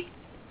 Jody?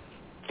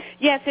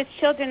 Yes, it's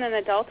children and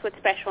adults with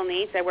special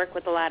needs. I work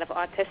with a lot of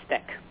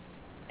autistic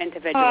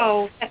individuals.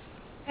 Oh,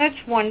 that's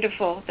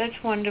wonderful. That's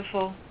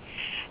wonderful.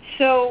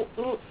 So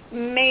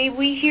may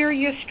we hear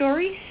your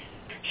stories?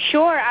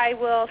 Sure, I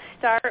will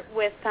start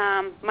with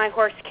my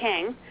horse,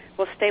 King.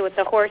 We'll stay with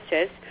the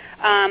horses.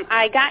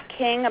 I got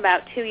King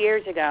about 2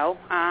 years ago.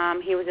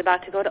 He was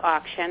about to go to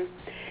auction,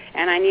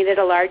 and I needed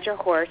a larger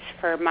horse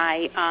for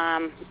my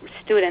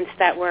students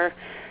that were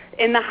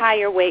in the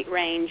higher weight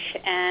range.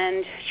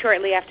 And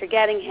shortly after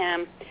getting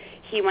him,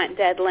 he went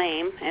dead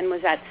lame and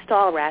was at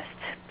stall rest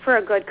for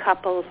a good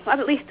couple,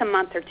 at least a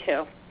month or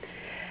 2.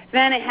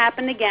 Then it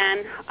happened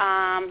again,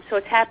 so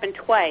it's happened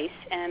twice,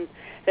 and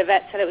the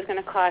vet said it was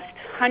going to cost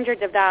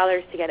hundreds of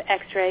dollars to get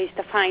x-rays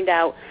to find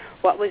out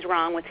what was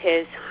wrong with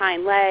his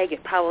hind leg.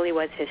 It probably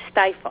was his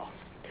stifle.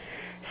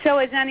 So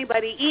as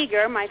anybody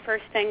eager, my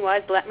first thing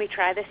was, let me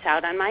try this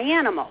out on my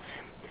animals.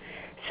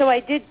 So I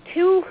did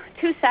two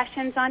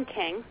sessions on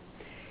King,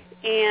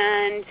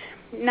 and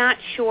not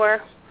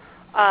sure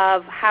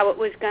of how it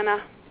was going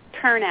to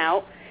turn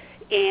out.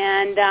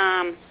 And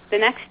the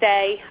next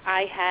day,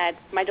 I had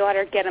my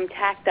daughter get him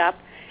tacked up,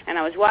 and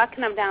I was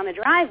walking him down the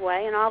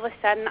driveway, and all of a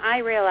sudden I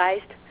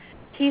realized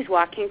he's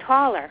walking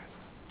taller.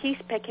 He's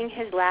picking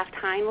his left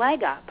hind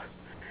leg up.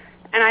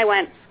 And I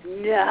went,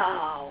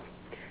 no.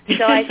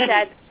 So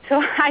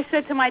I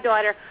said to my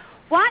daughter,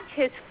 watch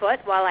his foot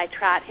while I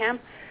trot him.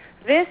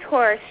 This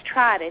horse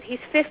trotted. He's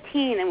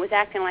 15 and was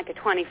acting like a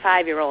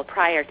 25-year-old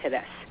prior to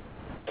this.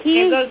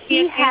 He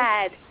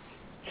had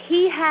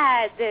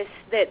this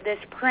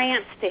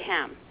prance to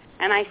him.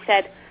 And I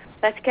said,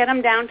 let's get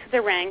him down to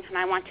the ring, and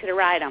I want you to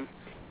ride him.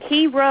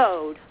 He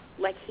rode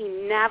like he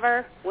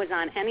never was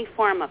on any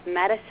form of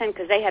medicine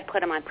because they had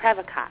put him on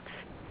Previcox.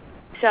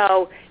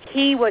 So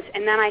he was,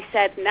 and then I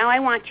said, now I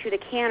want you to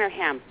canter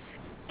him.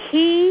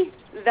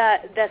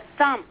 The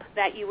thump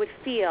that you would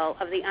feel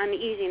of the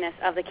uneasiness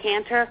of the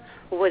canter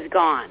was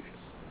gone.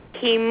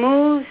 He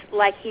moves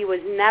like he was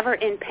never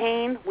in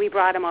pain. We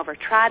brought him over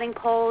trotting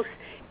poles.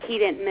 He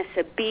didn't miss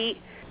a beat.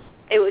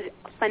 It was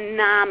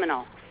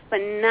phenomenal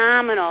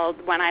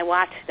when I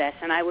watched this,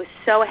 and I was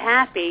so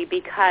happy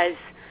because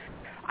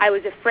I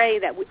was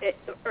afraid that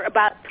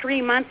about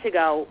 3 months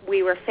ago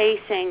we were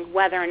facing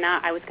whether or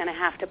not I was going to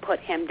have to put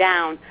him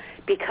down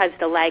because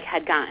the leg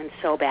had gotten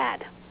so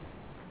bad.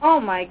 Oh,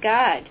 my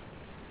God.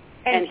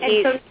 And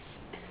so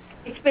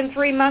it's been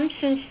 3 months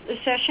since the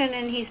session,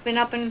 and he's been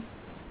up and...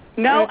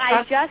 No,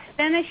 I just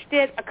finished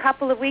it a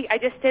couple of weeks. I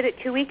just did it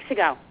 2 weeks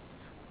ago.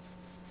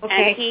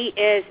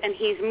 Okay. And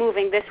he's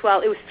moving this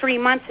well. It was 3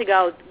 months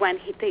ago when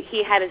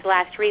he had his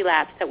last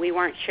relapse that we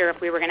weren't sure if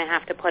we were going to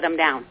have to put him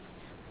down.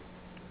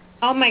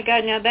 Oh, my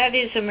God. Now, that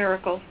is a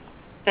miracle.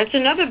 That's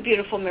another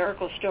beautiful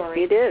miracle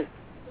story. It is.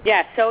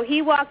 Yeah, so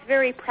he walks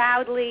very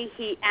proudly.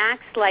 He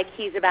acts like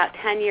he's about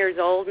 10 years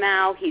old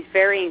now. He's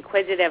very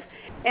inquisitive.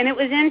 And it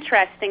was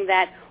interesting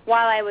that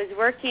while I was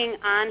working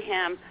on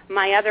him,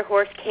 my other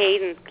horse,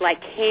 Caden,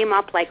 came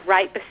up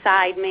right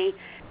beside me.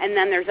 And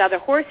then there's other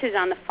horses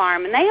on the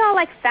farm, and they all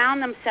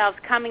found themselves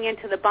coming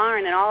into the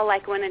barn and all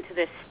went into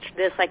this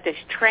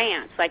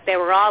trance, they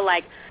were all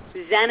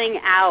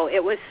zenning out.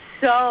 It was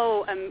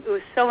so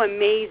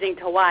amazing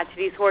to watch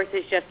these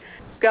horses just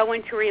go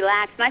into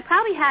relax. And I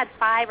probably had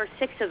 5 or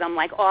 6 of them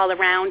all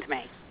around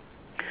me.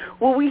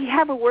 Well, we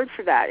have a word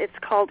for that. It's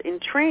called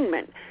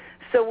entrainment.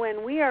 So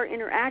when we are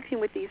interacting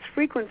with these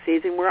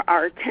frequencies, and where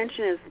our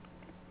attention is,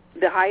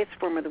 the highest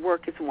form of the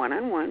work is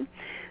one-on-one.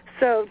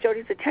 So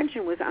Jodi's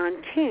attention was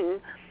on King,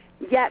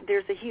 yet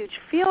there's a huge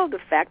field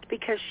effect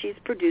because she's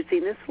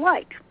producing this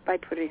light by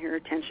putting her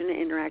attention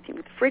and interacting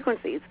with the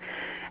frequencies.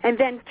 And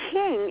then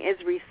King is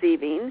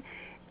receiving,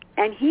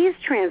 and he's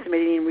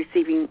transmitting and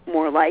receiving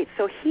more light,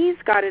 so he's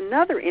got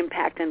another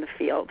impact on the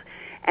field.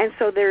 And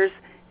so there's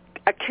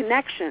a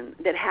connection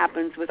that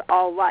happens with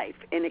all life,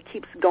 and it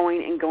keeps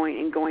going and going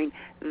and going.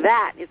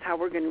 That is how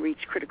we're going to reach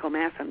critical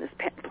mass on this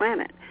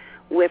planet,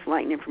 with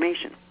light and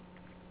information.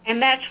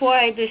 And that's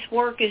why this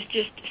work is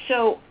just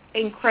so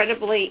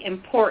incredibly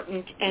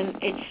important, and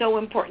it's so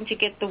important to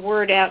get the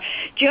word out.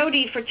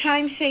 Jodi, for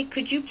time's sake,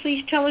 could you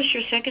please tell us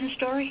your second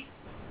story?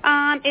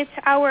 It's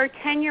our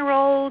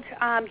 10-year-old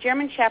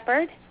German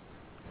Shepherd.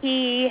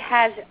 He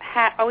has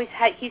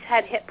he's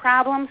had hip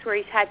problems where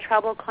he's had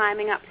trouble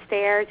climbing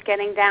upstairs,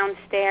 getting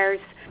downstairs,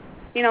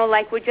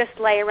 like would just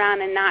lay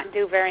around and not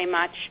do very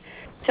much.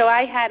 So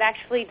I had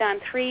actually done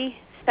 3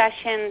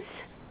 sessions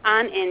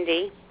on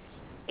Indy,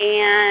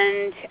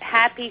 and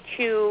happy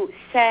to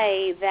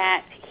say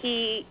that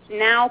he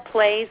now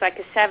plays like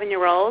a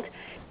 7-year-old.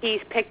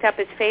 He's picked up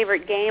his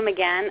favorite game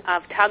again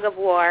of tug of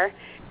war,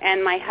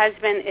 and my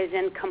husband is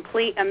in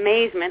complete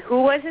amazement.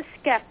 Who was a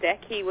skeptic?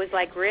 He was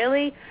like,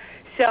 really?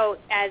 So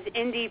as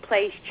Indy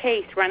plays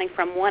chase, running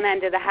from one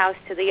end of the house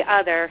to the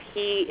other,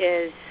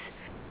 he's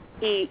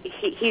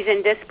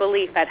in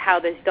disbelief at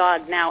how this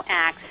dog now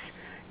acts,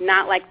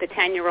 not like the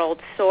 10-year-old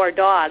sore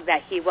dog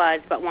that he was,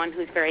 but one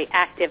who's very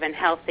active and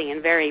healthy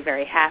and very,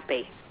 very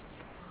happy.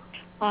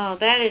 Oh,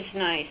 that is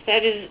nice.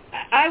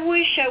 I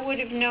wish I would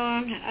have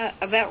known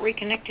about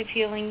reconnective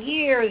healing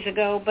years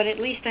ago, but at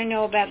least I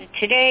know about it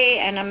today,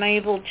 and I'm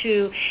able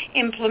to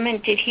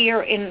implement it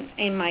here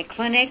in my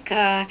clinic,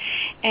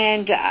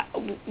 and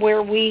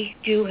where we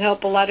do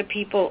help a lot of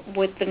people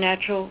with the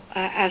natural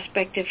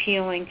aspect of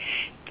healing.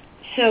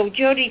 So,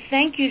 Jodi,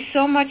 thank you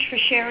so much for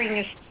sharing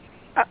this.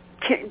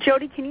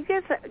 Jodi, can you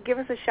give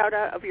us a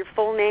shout-out of your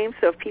full name,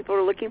 so if people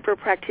are looking for a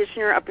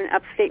practitioner up in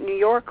upstate New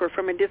York or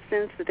from a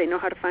distance, that they know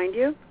how to find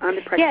you on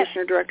the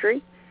practitioner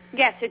directory?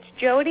 Yes, it's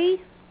Jodi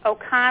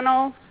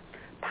O'Connell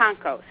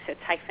Poncos. It's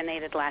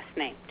hyphenated last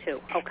name, too.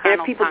 O'Connell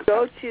And if people Poncos.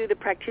 go to the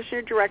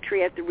practitioner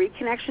directory at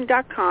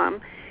thereconnection.com,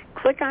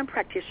 click on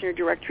practitioner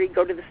directory,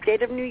 go to the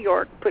state of New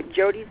York, put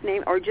Jodi's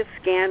name, or just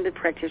scan the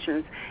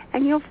practitioners,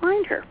 and you'll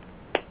find her.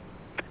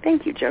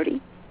 Thank you, Jodi.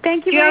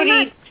 Thank you very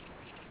much.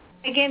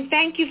 Again,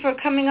 thank you for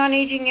coming on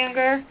Aging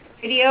Younger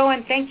Radio,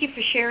 and thank you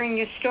for sharing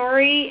your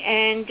story.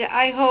 And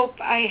I hope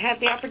I have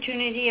the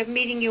opportunity of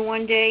meeting you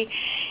one day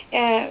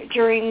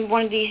during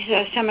one of these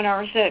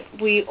seminars that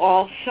we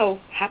all so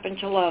happen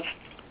to love.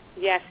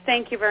 Yes,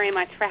 thank you very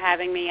much for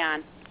having me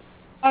on.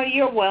 Oh,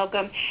 you're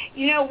welcome.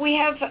 We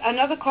have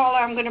another caller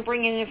I'm going to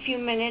bring in a few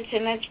minutes,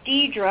 and that's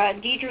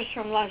Deidre. Deidre's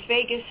from Las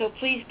Vegas, so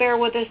please bear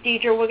with us,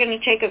 Deidre. We're going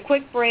to take a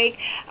quick break.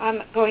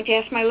 I'm going to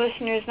ask my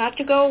listeners not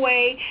to go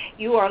away.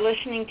 You are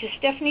listening to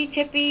Stephanie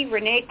Tippie,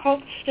 Renee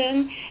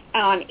Colston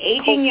on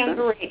Aging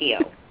Younger Radio.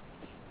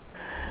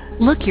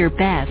 Look your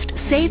best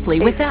safely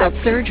without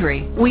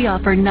surgery. We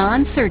offer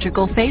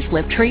non-surgical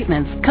facelift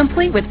treatments,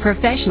 complete with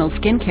professional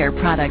skincare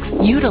products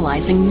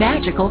utilizing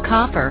magical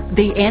copper.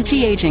 The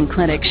Anti-Aging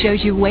Clinic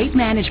shows you weight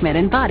management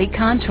and body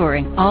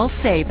contouring, all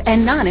safe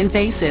and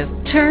non-invasive.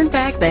 Turn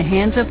back the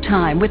hands of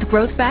time with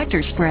Growth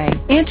Factor Spray.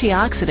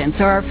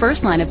 Antioxidants are our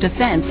first line of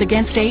defense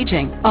against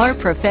aging. Our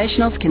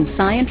professionals can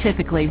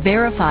scientifically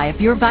verify if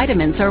your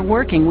vitamins are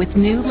working with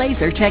new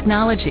laser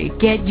technology.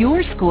 Get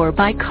your score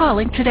by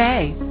calling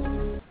today.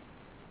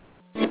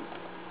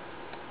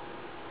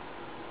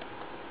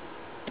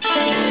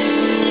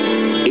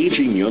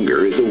 Aging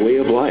younger is a way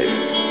of life.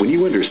 When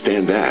you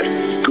understand that,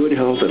 good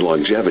health and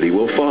longevity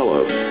will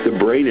follow. The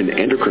brain and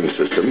endocrine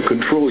system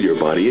control your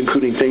body,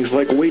 including things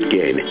like weight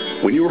gain.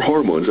 When your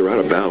hormones are out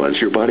of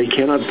balance, your body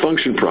cannot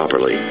function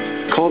properly.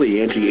 Call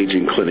the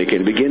Anti-Aging Clinic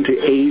and begin to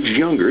age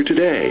younger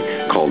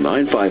today. Call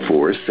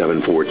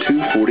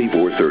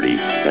 954-742-4430.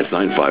 That's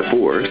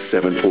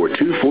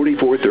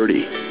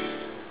 954-742-4430.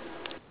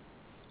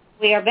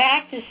 We are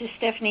back. This is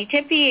Stephanie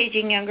Tippie,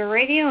 Aging Younger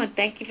Radio, and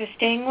thank you for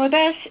staying with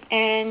us.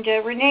 And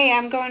Renee,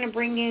 I'm going to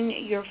bring in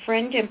your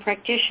friend and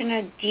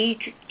practitioner,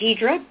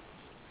 Deidre.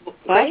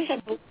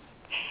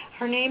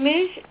 Her name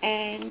is,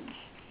 and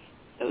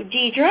so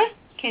Deidre,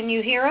 can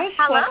you hear us?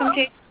 Hello. Welcome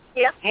to,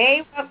 Yep.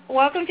 Hey,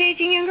 welcome to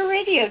Aging Younger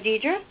Radio,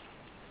 Deidre.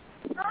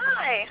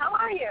 Hi, how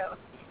are you?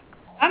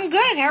 I'm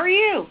good. How are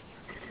you?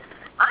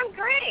 I'm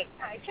great.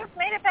 I just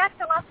made it back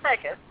to Las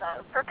Vegas,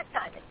 so perfect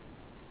timing.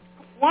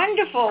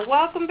 Wonderful.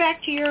 Welcome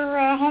back to your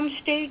home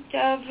state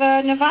of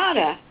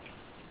Nevada.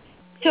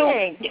 So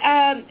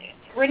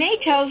Renee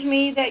tells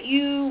me that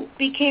you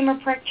became a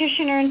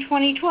practitioner in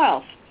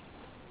 2012.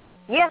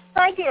 Yes,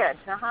 I did.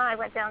 I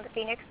went down to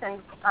Phoenix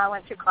and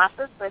went through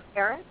classes with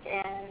Eric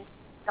and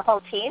the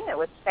whole team. It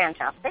was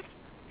fantastic.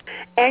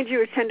 And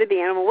you attended the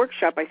animal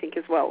workshop, I think,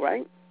 as well,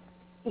 right?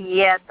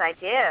 Yes, I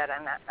did.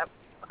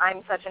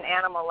 I'm such an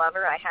animal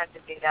lover. I had to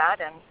do that,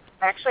 and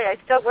actually, I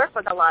still work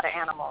with a lot of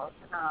animals,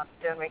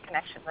 doing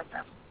reconnection with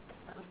them.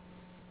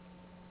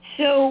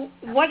 So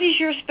what is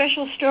your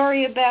special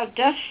story about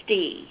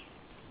Dusty?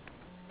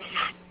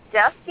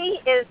 Dusty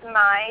is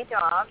my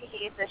dog.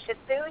 He's a Shih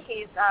Tzu.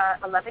 He's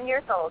 11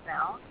 years old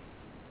now.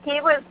 He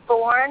was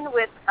born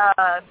with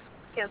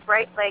his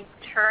right leg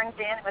turned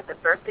in with a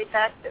birth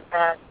defect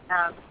that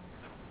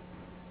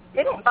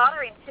didn't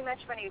bother him too much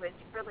when he was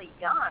really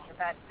young,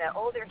 but the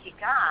older he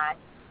got,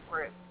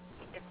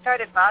 it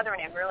started bothering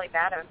him really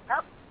bad.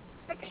 About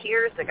 6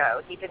 years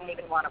ago, he didn't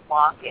even want to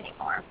walk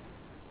anymore.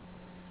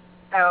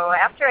 So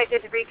after I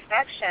did the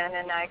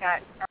reconnection and I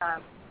got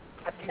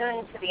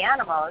attuned to the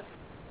animals,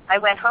 I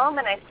went home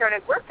and I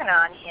started working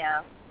on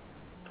him.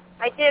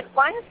 I did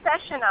one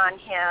session on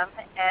him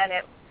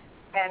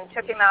and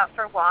took him out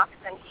for walks,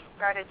 and he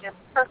started just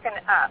perking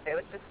up. It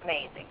was just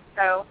amazing.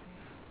 So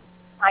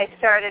I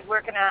started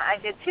working on, I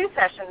did 2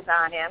 sessions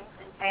on him,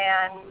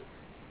 and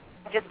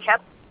I just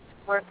kept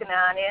working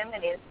on him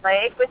and his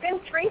leg. Within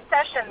 3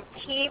 sessions,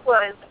 he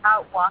was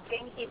out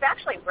walking. He's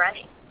actually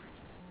running,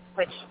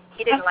 which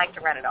he didn't like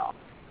to run at all.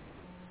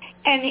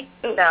 And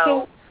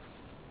so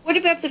what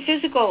about the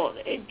physical?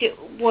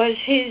 Was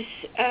his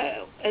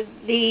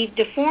the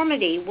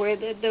deformity where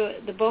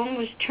the bone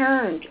was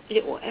turned,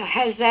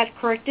 has that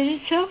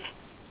corrected itself?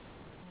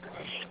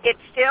 It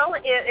still,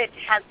 it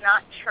has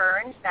not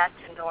turned back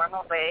to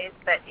normal ways,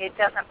 but it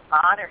doesn't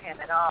bother him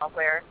at all,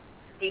 where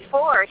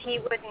before he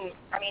wouldn't,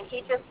 I mean,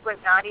 he just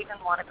would not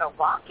even want to go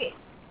walking,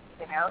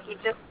 you know,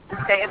 he'd just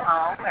stay at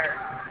home or,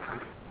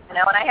 you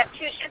know, and I had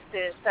 2 Shih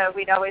Tzus, so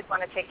we'd always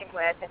want to take him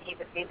with, and he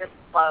would be the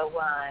slow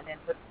one and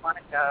wouldn't want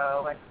to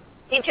go, and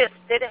he'd just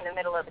sit in the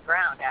middle of the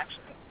ground,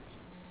 actually,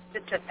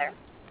 just sit there.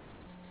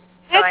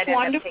 That's so I ended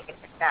wonderful. up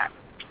taking him back.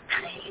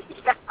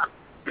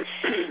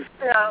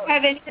 So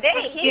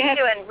today he's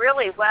doing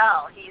really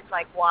well. He's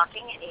like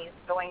walking and he's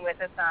going with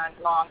us on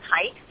long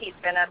hikes. He's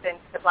been up into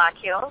the Black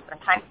Hills and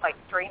hiked like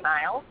 3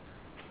 miles.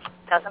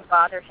 Doesn't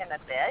bother him a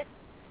bit.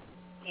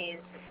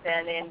 He's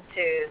been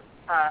into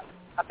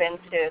up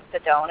into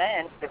Sedona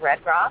and the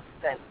Red Rocks,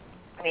 and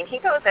I mean he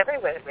goes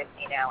everywhere with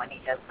me now when he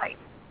does hikes.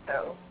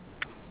 So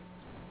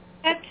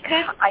that's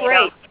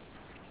great.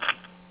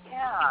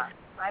 Yeah,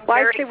 I'm well,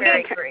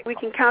 very grateful. We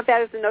can count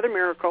that as another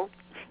miracle.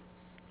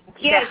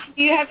 Yes.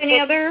 Do you have any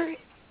other?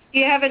 Do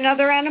you have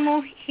another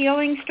animal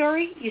healing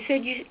story? You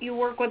said you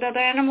work with other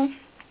animals.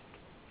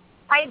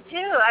 I do.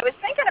 I was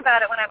thinking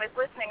about it when I was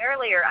listening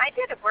earlier. I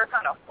did work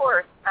on a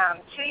horse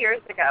 2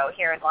 years ago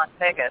here in Las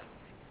Vegas.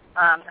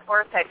 The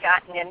horse had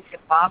gotten into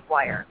barbed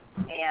wire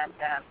and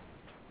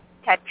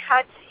had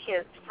cut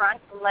his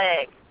front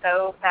leg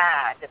so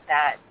bad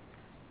that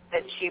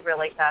she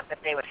really thought that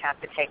they would have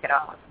to take it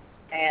off.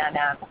 And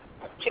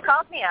she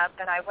called me up,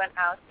 and I went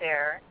out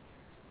there.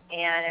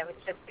 And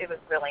it was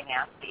really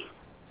nasty.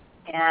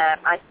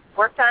 And I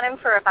worked on him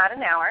for about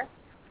an hour.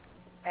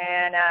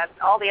 And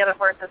all the other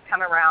horses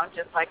come around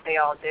just like they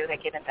all do. They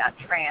get in that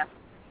trance.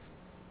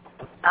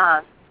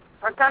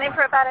 Worked on him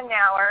for about an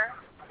hour.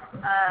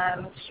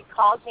 She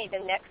called me the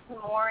next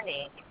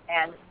morning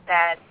and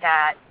said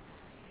that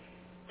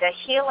the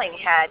healing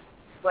had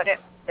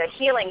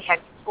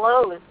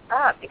closed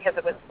up because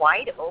it was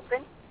wide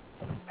open.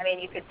 I mean,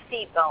 you could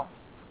see bone.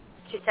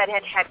 She said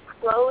it had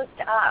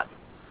closed up.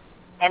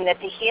 And that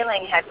the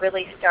healing had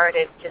really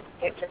started,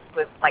 it just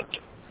was like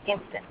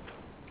instant.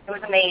 It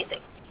was amazing.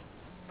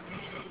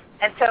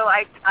 And so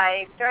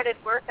I started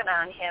working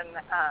on him,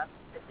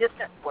 the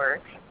distance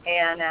work,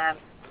 and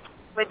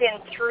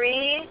within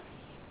 3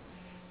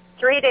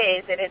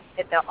 days,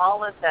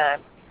 all of the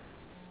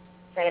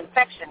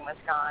infection was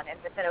gone, and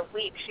within a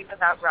week, she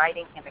was out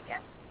riding him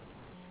again.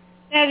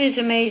 That is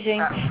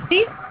amazing.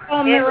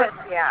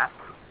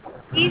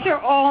 These are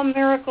all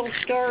miracle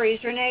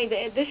stories, Renee.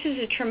 This is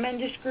a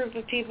tremendous group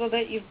of people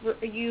that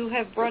you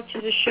have brought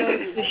to the show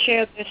to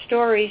share their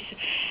stories.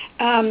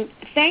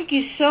 Thank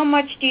you so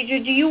much,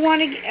 Deidre. Do you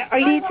want to?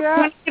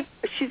 Deidre,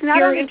 she's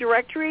not on the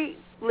directory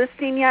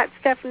listing yet,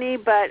 Stephanie.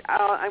 But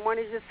I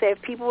wanted to say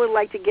if people would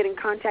like to get in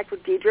contact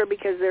with Deidre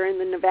because they're in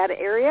the Nevada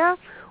area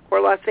or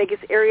Las Vegas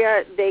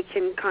area, they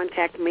can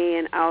contact me,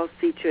 and I'll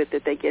see to it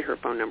that they get her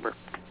phone number.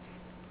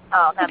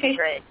 Oh, that's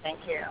great.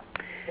 Thank you.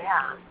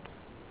 Yeah.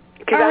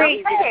 Because I'm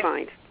easy to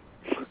find.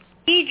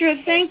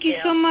 Deidre, thank you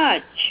so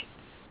much.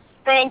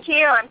 Thank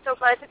you. I'm so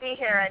glad to be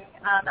here, and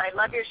I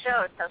love your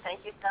show, so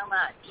thank you so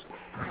much.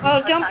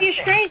 Oh, don't be a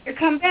stranger.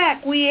 Come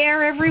back. We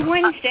air every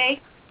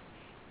Wednesday.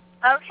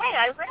 Okay,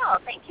 I will.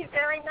 Thank you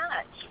very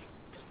much.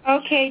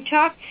 Okay,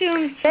 talk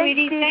soon,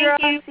 sweetie. Thank you.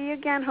 Thank you. See you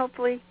again,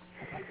 hopefully.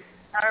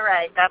 All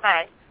right.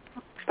 Bye-bye.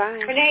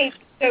 Bye. Renee,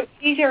 so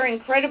these are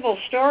incredible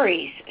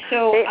stories.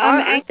 So they are,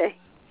 aren't they?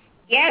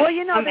 Yes, well,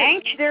 you know,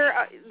 there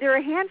are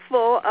a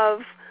handful of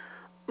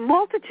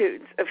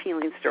multitudes of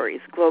healing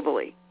stories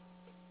globally.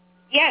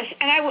 Yes,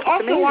 and I would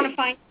also want to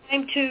find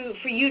time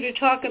for you to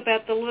talk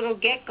about the little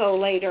gecko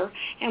later,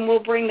 and we'll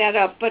bring that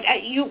up. But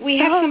we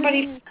have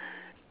somebody from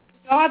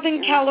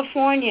Northern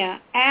California,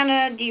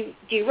 Anna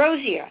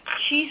DeRosier.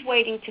 She's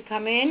waiting to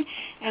come in,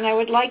 and I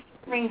would like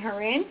to bring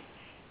her in.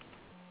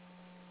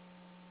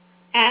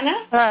 Anna?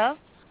 Hello.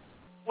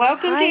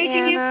 Welcome Hi, to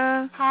Aging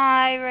Anna.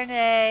 Hi,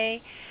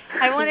 Renee.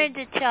 I wanted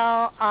to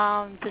tell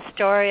the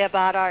story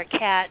about our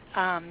cat,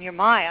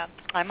 Maya.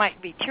 I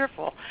might be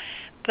tearful,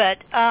 but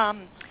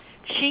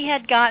she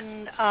had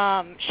gotten,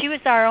 she was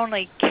our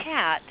only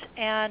cat,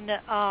 and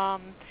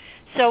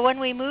so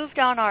when we moved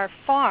on our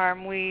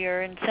farm, we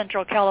are in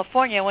Central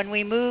California, when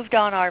we moved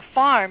on our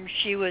farm,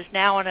 she was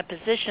now in a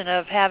position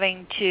of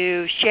having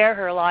to share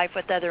her life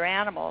with other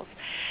animals.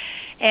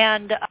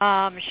 And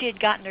she had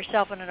gotten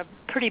herself in a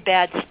pretty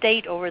bad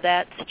state over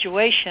that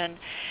situation.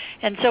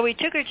 And so we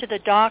took her to the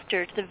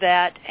doctor, to the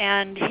vet,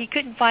 and he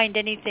couldn't find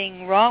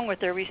anything wrong with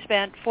her. We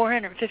spent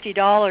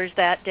 $450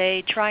 that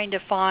day trying to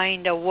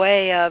find a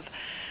way of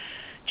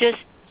just,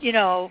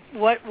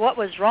 what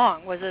was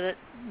wrong. Was it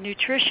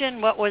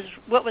nutrition? What was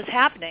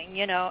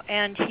happening,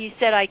 And he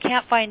said, I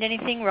can't find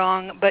anything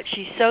wrong, but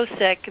she's so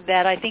sick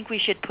that I think we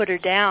should put her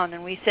down.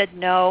 And we said,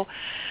 no,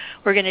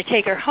 we're going to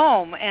take her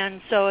home.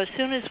 And so as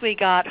soon as we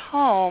got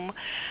home,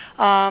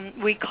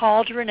 we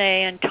called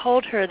Renee and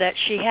told her that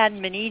she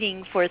hadn't been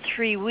eating for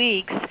 3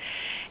 weeks,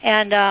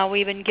 and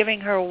we've been giving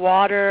her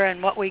water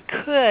and what we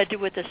could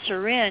with a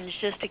syringe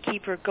just to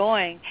keep her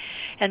going.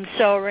 And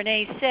so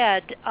Renee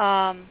said,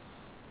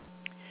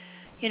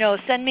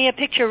 send me a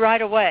picture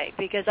right away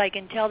because I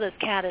can tell this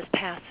cat is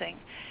passing.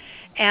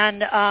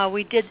 And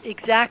we did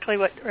exactly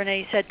what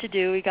Renee said to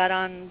do. We got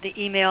on the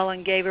email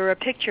and gave her a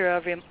picture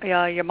of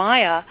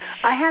Maya.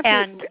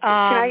 Can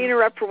I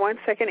interrupt for 1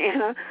 second,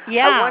 Anna?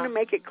 Yeah. I want to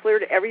make it clear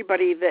to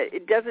everybody that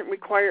it doesn't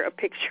require a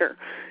picture.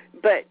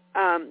 But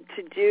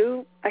to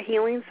do a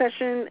healing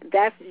session,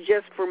 that's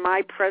just for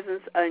my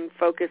presence and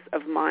focus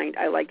of mind.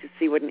 I like to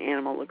see what an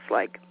animal looks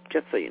like,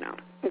 just so you know.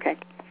 Okay.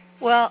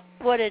 Well,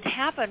 what had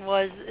happened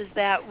is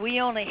that we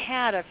only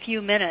had a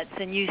few minutes,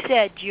 and you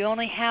said you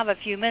only have a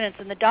few minutes,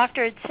 and the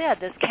doctor had said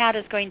this cat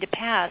is going to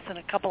pass in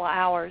a couple of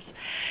hours.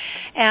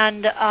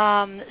 And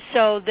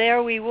so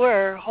there we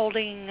were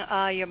holding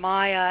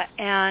Maya,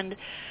 and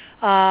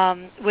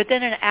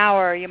within an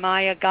hour,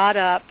 Maya got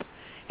up,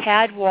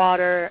 had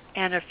water,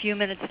 and a few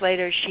minutes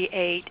later she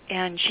ate,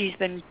 and she's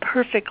been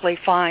perfectly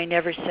fine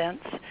ever since.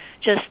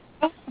 Just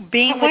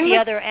being with the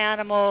other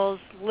animals,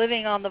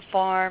 living on the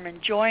farm,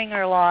 enjoying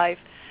her life.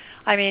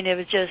 I mean, it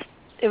was just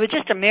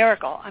a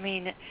miracle. I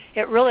mean,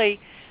 it really,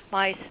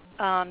 my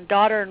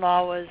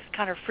daughter-in-law was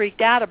kind of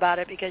freaked out about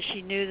it because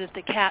she knew that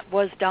the cat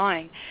was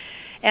dying.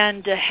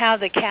 And to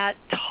have the cat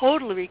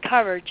totally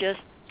recover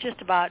just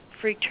about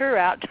freaked her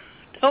out.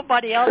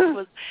 Nobody else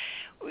was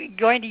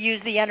going to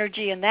use the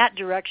energy in that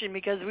direction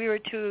because we were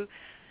too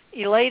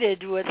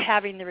elated with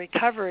having the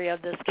recovery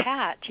of this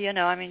cat.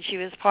 I mean, she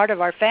was part of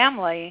our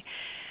family.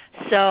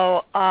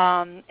 So,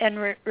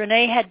 and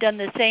Renee had done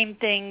the same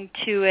thing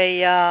to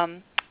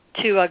a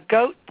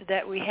goat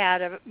that we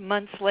had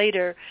months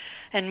later,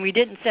 and we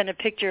didn't send a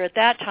picture at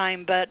that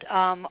time, but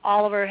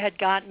Oliver had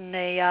gotten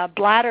a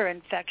bladder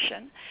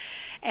infection.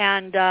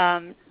 And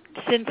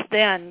since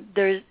then,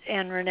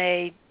 and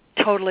Renee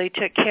totally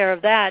took care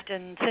of that,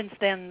 and since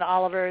then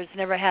Oliver has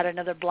never had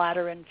another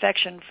bladder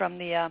infection from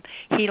the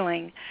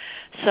healing.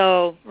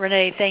 So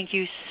Renee, thank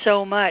you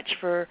so much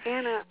for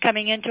Anna,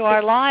 coming into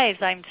our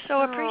lives. I'm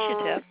so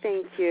appreciative.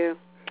 Thank you.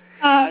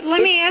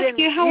 Let me ask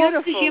you, how old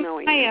is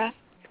Maya?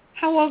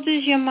 How old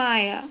is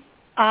Maya?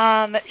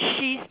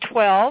 She's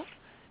 12.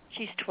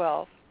 She's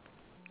 12.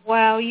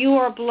 Wow, you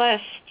are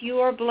blessed. You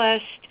are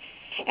blessed.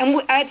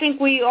 And I think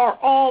we are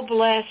all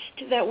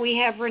blessed that we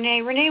have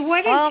Renee. Renee,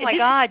 oh my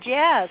God,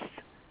 yes.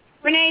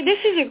 Renee, this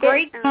is a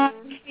great time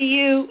for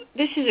you.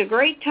 This is a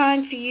great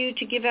time for you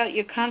to give out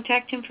your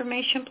contact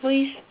information,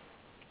 please.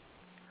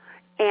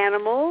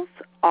 Animals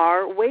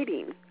are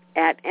waiting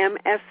at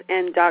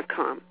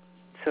msn.com.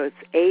 So it's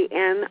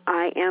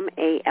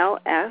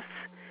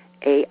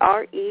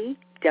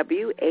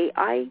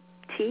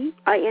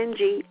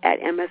ANIMALSAREWAITING at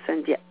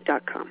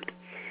msn.com.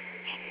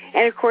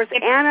 And, of course,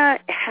 Anna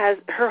has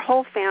her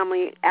whole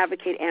family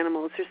advocate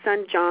animals. Her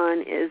son,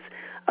 John, is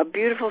a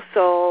beautiful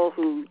soul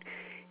who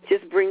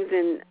just brings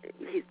in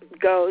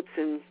goats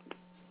and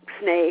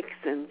snakes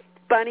and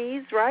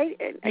bunnies, right?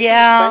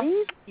 Yeah.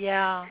 Bunnies?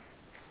 Yeah.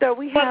 So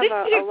we have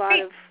a lot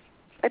of...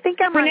 I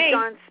think I'm Renee,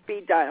 on John's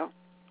speed dial.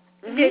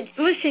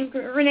 Mm-hmm. Listen,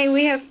 Renee,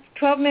 we have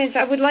 12 minutes.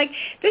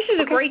 This is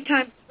a great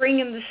time to bring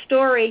in the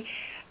story.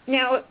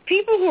 Now,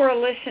 people who are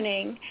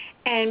listening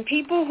and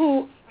people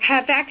who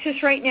have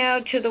access right now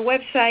to the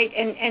website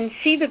and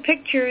see the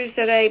pictures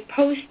that I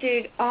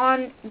posted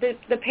on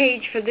the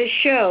page for this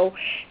show,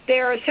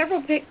 there are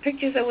several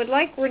pictures. I would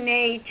like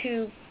Renee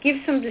to give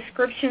some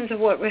descriptions of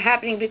what was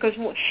happening because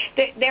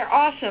they're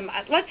awesome.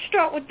 Let's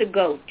start with the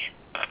goat,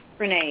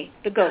 Renee,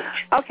 the goat.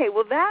 Okay,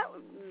 well, that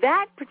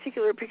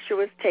particular picture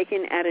was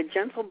taken at a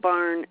Gentle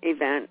Barn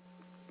event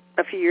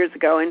a few years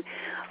ago, and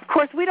of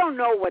course we don't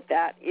know what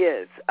that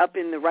is. Up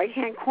in the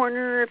right-hand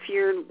corner, if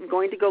you're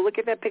going to go look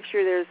at that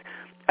picture, there's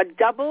a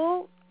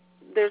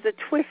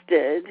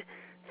twisted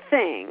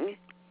thing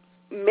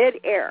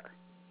mid-air,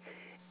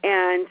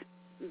 and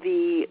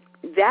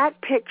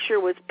that picture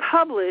was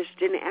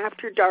published in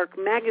After Dark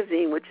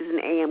magazine, which is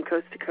an AM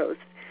Coast to Coast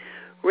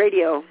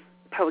radio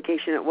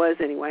publication it was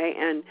anyway,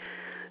 and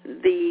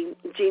the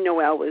Jean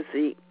Noel was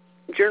the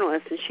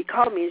journalist, and she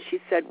called me and she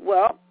said,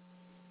 well,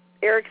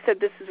 Eric said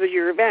this was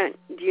your event.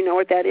 Do you know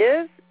what that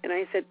is? And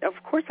I said, of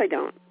course I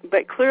don't.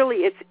 But clearly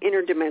it's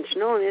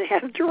interdimensional and it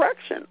has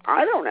direction.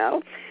 I don't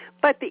know.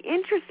 But the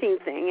interesting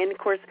thing, and of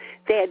course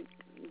they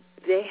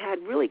had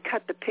really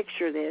cut the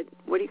picture. They had,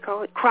 what do you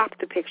call it, cropped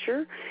the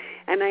picture.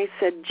 And I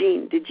said,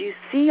 Jean, did you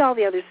see all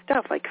the other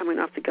stuff, like coming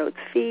off the goat's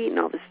feet and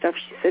all the stuff?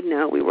 She said,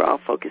 no, we were all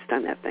focused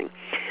on that thing.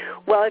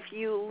 Well, if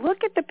you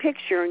look at the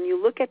picture and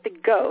you look at the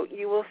goat,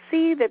 you will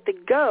see that the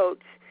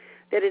goat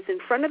that is in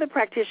front of the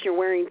practitioner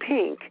wearing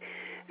pink,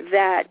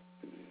 that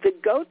the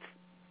goat's,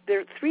 there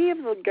are 3 of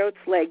the goat's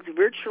legs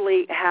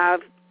virtually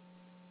have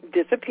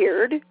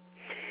disappeared,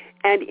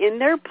 and in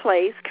their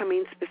place,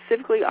 coming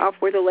specifically off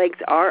where the legs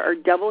are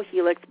double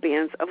helix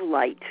bands of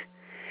light.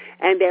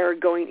 And they're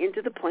going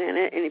into the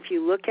planet, and if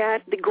you look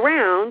at the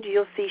ground,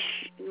 you'll see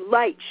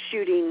light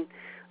shooting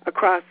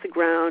across the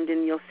ground,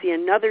 and you'll see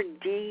another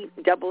D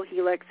double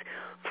helix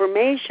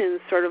formation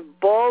sort of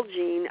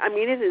bulging. I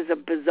mean, it is a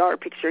bizarre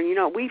picture. You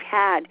know, we've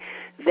had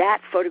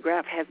that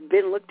photograph has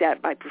been looked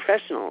at by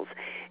professionals,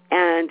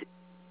 and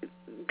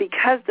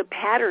because the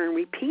pattern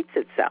repeats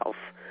itself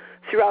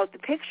throughout the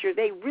picture,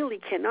 they really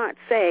cannot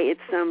say it's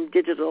some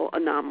digital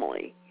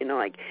anomaly. You know,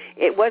 like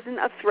it wasn't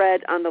a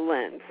thread on the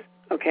lens,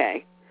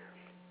 okay?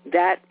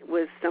 That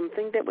was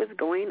something that was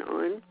going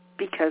on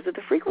because of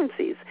the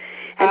frequencies.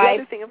 And the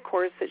other thing, of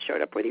course, that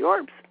showed up were the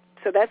orbs.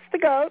 So that's the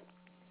goat.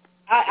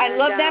 I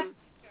love that.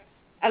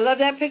 I love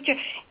that picture.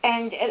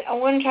 And I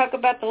want to talk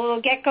about the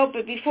little gecko,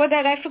 but before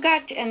that I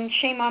forgot, and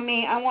shame on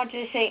me, I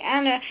wanted to say,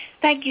 Anna,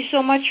 thank you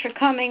so much for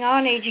coming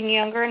on Aging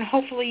Younger, and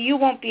hopefully you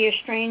won't be a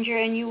stranger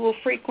and you will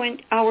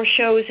frequent our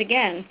shows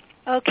again.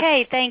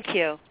 Okay, thank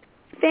you.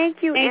 Thank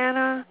you,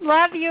 Anna.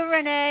 Love you,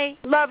 Renee.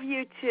 Love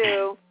you,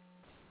 too.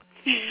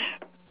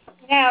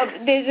 Now,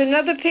 there's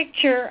another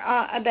picture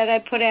that I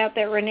put out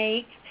that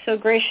Renee so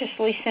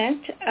graciously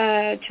sent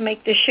to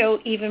make the show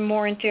even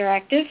more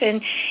interactive,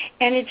 and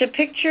it's a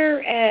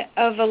picture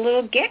of a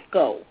little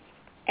gecko.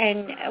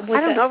 And I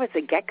don't know if it's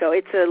a gecko.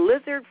 It's a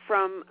lizard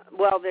from,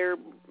 well, they're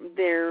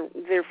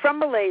from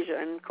Malaysia,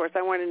 and of course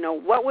I want to know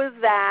what was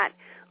that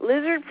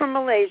lizard from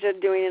Malaysia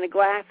doing in a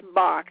glass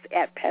box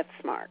at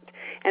PetSmart.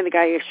 And the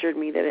guy assured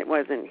me that it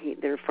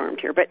wasn't. They're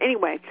farmed here. But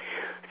anyway,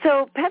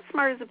 so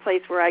PetSmart is a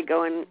place where I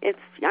go, and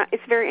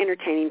it's very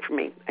entertaining for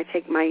me. I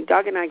take my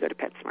dog and I go to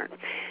PetSmart.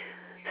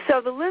 So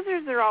the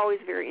lizards are always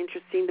very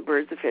interesting, the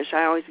birds, the fish.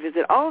 I always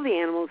visit all of the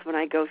animals when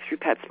I go through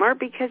PetSmart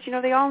because, you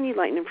know, they all need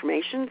light and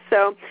information.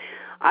 So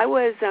I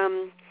was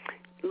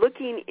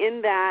looking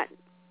in that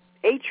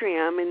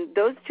atrium, and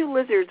those 2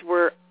 lizards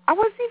were, I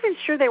wasn't even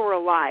sure they were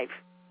alive.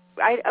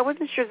 I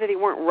wasn't sure that they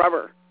weren't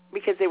rubber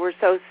because they were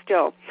so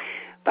still.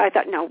 But I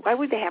thought, no, why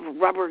would they have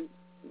rubber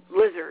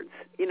lizards?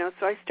 You know,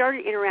 so I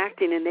started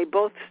interacting, and they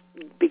both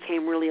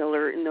became really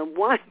alert. And the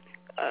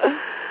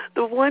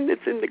one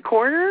that's in the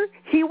corner,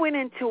 he went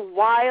into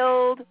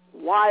wild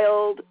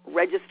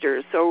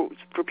registers. So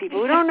for people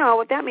who don't know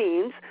what that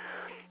means,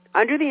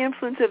 under the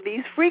influence of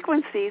these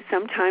frequencies,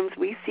 sometimes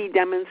we see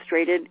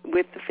demonstrated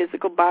with the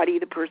physical body,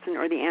 the person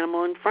or the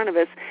animal in front of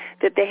us,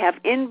 that they have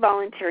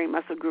involuntary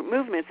muscle group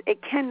movements.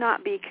 It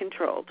cannot be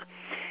controlled.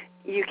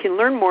 You can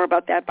learn more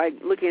about that by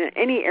looking at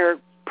any Eric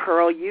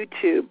Pearl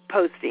YouTube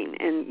posting,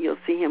 and you'll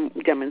see him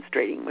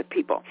demonstrating with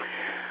people.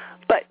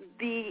 But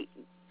the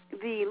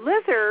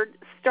lizard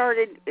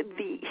started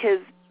his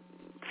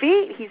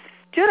feet, he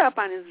stood up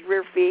on his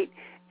rear feet,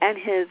 and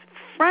his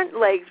front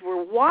legs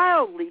were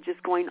wildly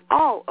just going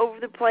all over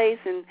the place,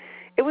 and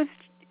it was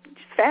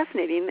just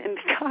fascinating. And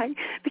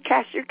the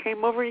cashier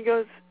came over and he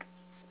goes,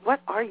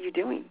 "What are you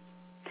doing?"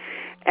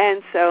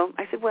 And so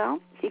I said, well,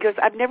 he goes,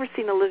 "I've never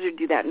seen a lizard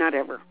do that, not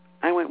ever."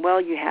 I went, "Well,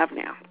 you have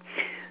now."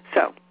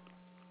 So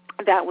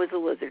that was a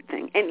lizard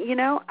thing. And, you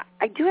know,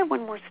 I do have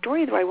one more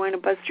story that I want to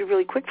buzz through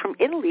really quick from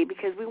Italy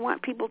because we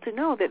want people to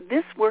know that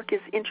this work is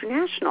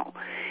international.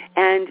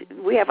 And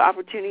we have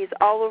opportunities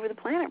all over the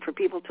planet for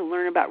people to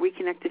learn about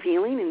reconnective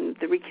healing and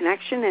the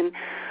reconnection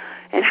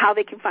and how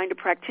they can find a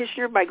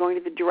practitioner by going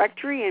to the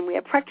directory. And we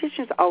have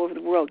practitioners all over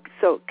the world.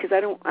 So, because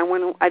I don't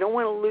want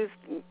to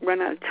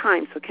run out of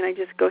time. So can I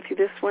just go through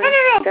this one,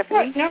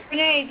 Stephanie? No,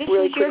 Renee, this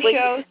really is your quickly.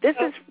 show.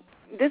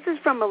 This is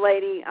from a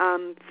lady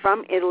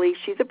from Italy.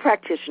 She's a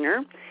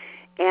practitioner,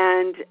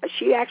 and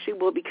she actually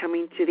will be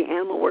coming to the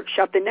Animal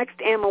Workshop. The next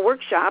Animal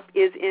Workshop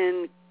is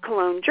in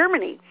Cologne,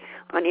 Germany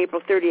on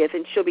April 30th,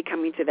 and she'll be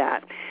coming to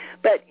that.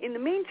 But in the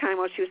meantime,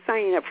 while she was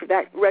signing up for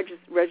that,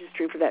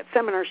 registering for that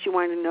seminar, she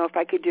wanted to know if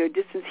I could do a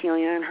distance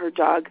healing on her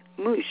dog,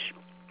 Moosh.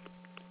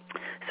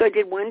 So I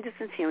did one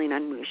distance healing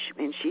on Moosh,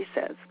 and she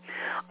says,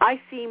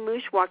 "I see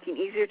Moosh walking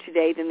easier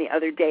today than the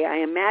other day. I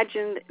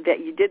imagined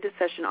that you did the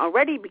session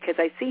already because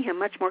I see him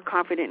much more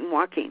confident in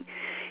walking.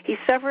 He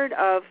suffered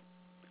of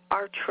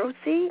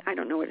arthrosy." I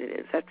don't know what it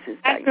is. That's his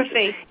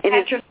diagnosis.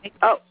 Atrophy.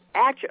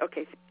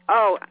 Okay.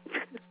 Oh,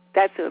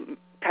 that's a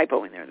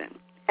typo in there then.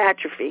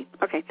 atrophy,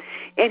 okay,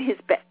 in his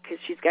back, because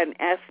she's got an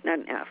S, not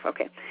an F,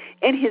 okay,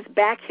 in his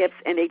back hips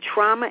and a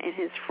trauma in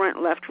his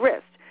front left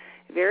wrist.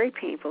 Very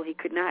painful. He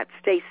could not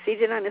stay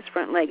seated on his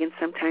front leg, and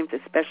sometimes,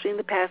 especially in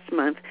the past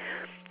month,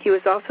 he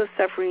was also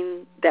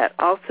suffering that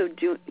also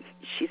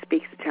she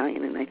speaks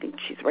Italian, and I think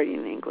she's writing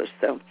in English,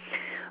 so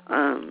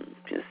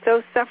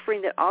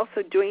suffering that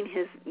also doing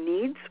his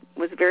needs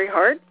was very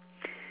hard.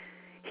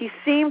 He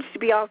seemed to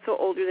be also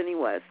older than he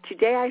was.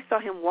 Today I saw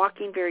him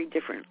walking very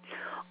different.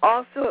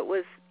 Also,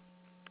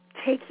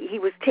 he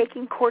was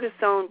taking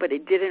cortisone, but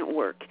it didn't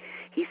work.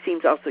 He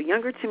seems also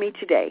younger to me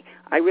today.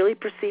 I really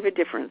perceive a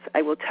difference.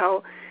 I will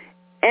tell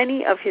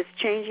any of his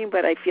changing,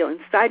 but I feel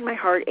inside my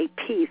heart a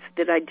peace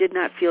that I did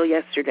not feel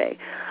yesterday.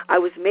 I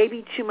was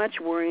maybe too much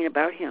worrying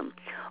about him.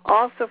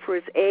 Also for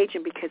his age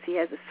and because he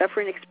has a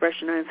suffering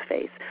expression on his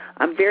face.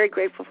 I'm very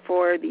grateful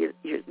for the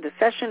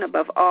session,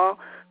 above all,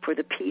 for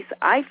the peace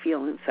I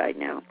feel inside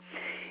now.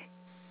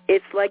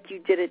 It's like you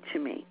did it to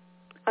me.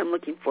 I'm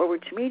looking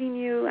forward to meeting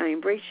you. I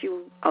embrace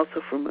you.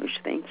 Also for Moosh,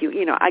 thank you.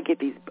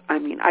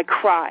 I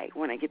cry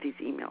when I get these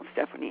emails,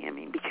 Stephanie.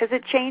 Because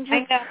it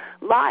changes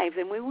lives,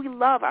 and we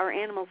love our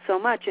animals so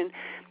much.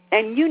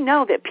 And you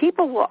know that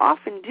people will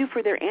often do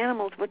for their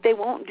animals what they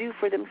won't do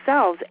for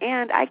themselves.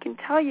 And I can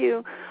tell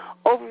you,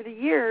 over the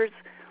years,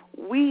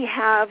 we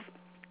have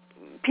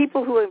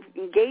people who have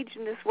engaged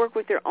in this work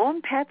with their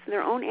own pets and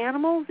their own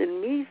animals.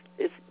 And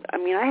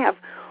I have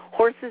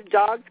horses,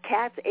 dogs,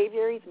 cats,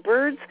 aviaries,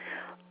 birds.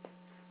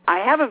 I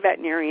have a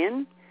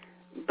veterinarian,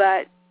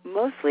 but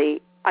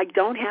mostly I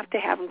don't have to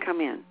have them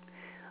come in.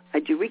 I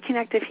do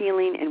reconnective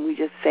healing, and we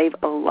just save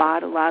a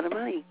lot of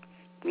money.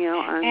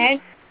 And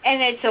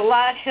it's a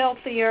lot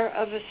healthier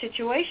of a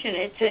situation.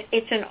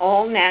 It's an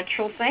all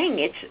natural thing.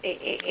 Yes.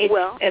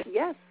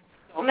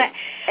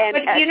 And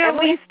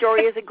Emily's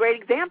story is a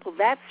great example.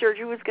 That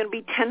surgery was going to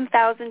be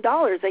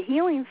 $10,000. A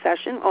healing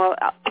session,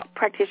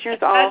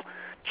 practitioners all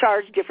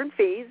charge different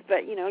fees,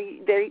 but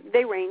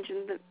they range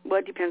in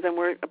it depends on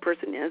where a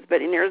person is.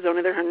 But in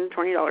Arizona, they're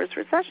 $120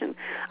 for a session.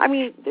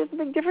 There's a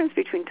big difference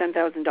between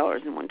 $10,000 and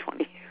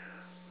 $120.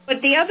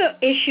 But the other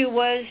issue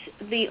was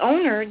the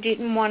owner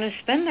didn't want to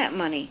spend that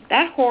money.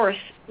 That horse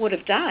would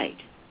have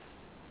died.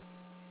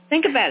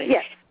 Think about it.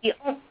 Yes.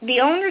 The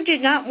owner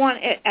did not want,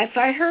 if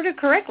I heard it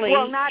correctly.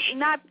 Well,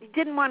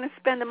 didn't want to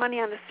spend the money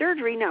on the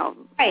surgery. No.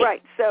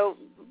 Right. So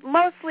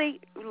mostly,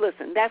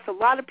 listen, that's a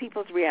lot of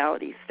people's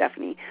reality,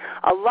 Stephanie.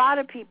 A lot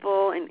of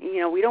people, and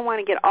we don't want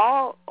to get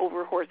all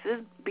over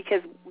horses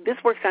because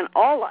this works on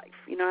all life.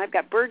 I've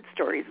got bird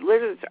stories,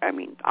 lizards,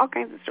 all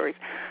kinds of stories.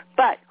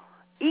 But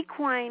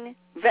equine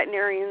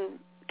veterinarian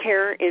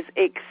care is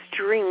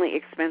extremely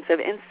expensive,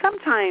 and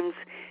sometimes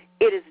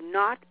it is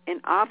not an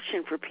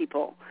option for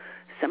people.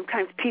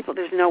 Sometimes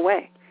there's no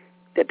way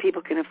that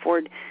people can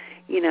afford,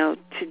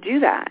 to do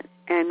that.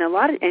 And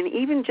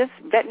even just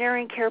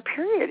veterinarian care,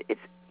 period,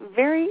 it's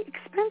very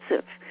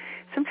expensive.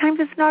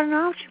 Sometimes it's not an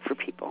option for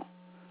people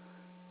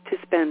to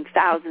spend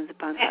thousands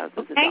upon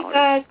thousands of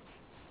dollars.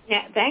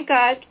 Thank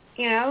God,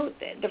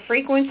 the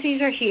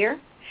frequencies are here.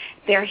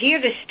 They're here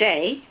to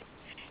stay,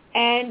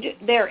 and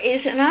there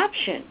is an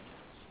option.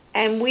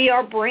 And we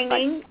are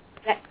bringing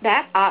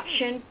that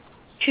option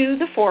to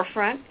the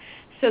forefront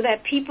so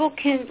that people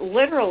can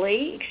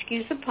literally,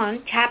 excuse the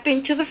pun, tap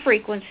into the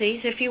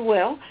frequencies, if you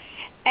will,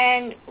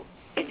 and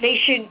they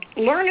should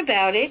learn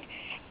about it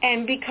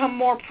and become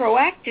more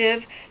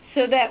proactive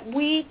so that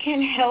we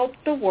can help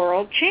the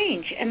world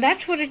change. And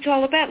that's what it's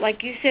all about.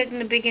 Like you said in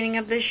the beginning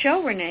of this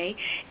show, Renee,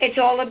 it's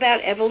all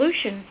about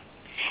evolution.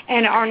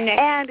 And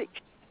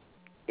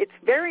it's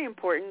very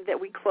important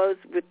that we close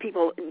with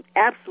people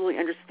absolutely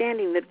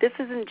understanding that this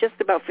isn't just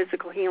about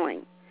physical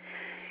healing.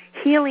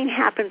 Healing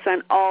happens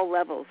on all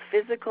levels,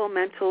 physical,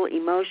 mental,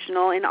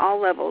 emotional, in all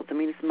levels.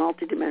 It's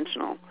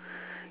multidimensional.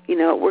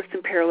 It works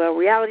in parallel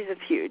realities. It's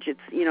huge.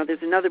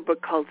 There's another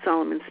book called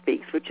Solomon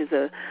Speaks, which is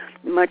a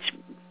much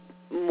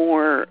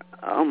more,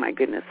 oh my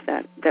goodness,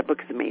 that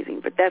book is amazing.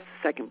 But that's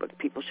the second book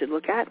people should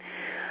look at.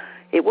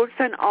 It works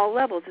on all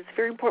levels. It's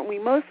very important. We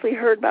mostly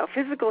heard about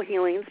physical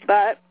healings,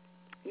 but,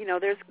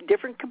 there's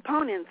different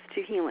components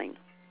to healing.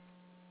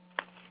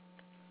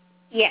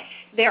 Yes,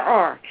 there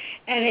are.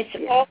 And it's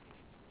all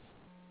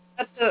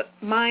about the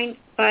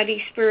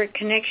mind-body-spirit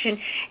connection.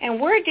 And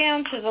we're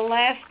down to the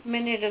last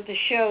minute of the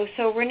show.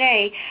 So,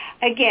 Renee,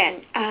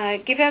 again,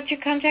 give out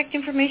your contact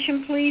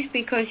information, please,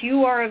 because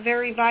you are a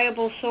very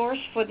viable source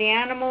for the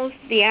animals.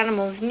 The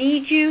animals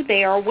need you.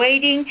 They are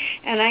waiting.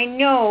 And I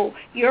know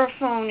your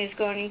phone is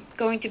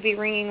going to be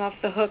ringing off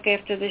the hook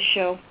after this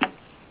show.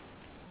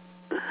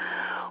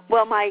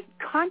 Well, my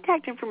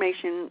contact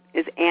information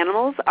is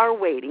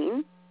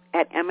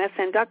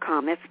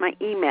animalsarewaiting@msn.com. That's my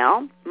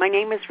email. My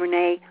name is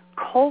Renee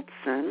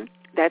Coltson.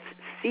 That's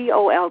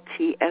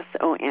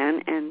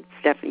Coltson. And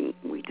Stephanie,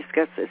 we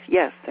discussed this.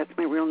 Yes, that's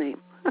my real name.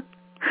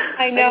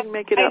 I know. I didn't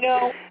make it up.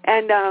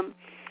 I know.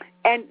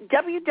 And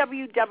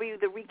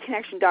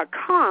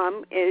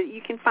www.thereconnection.com,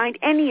 you can find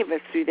any of us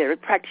through there.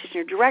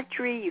 Practitioner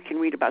directory. You can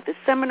read about the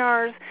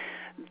seminars.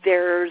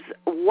 There's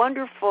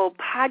wonderful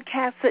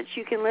podcasts that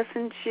you can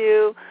listen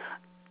to,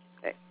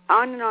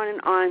 on and on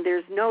and on.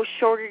 There's no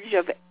shortage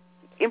of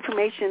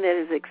information that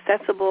is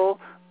accessible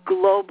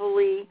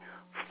globally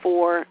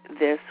for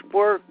this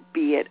work,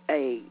 be it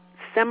a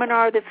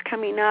seminar that's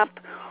coming up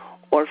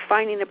or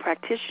finding a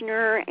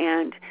practitioner.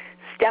 And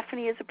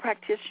Stephanie is a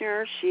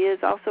practitioner. She is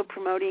also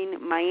promoting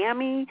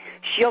Miami.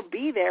 She'll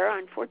be there.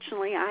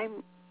 Unfortunately,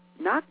 I'm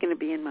not going to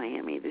be in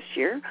Miami this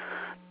year,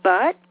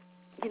 but,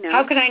 you know.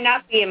 How can I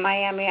not be in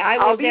Miami?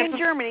 I'll be in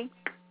Germany.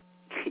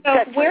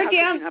 So we're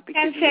down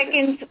 10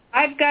 seconds.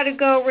 I've got to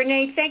go.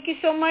 Renee, thank you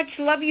so much.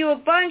 Love you a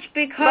bunch.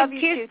 Big hug. Love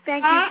you too.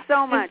 Thank you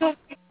so much. Until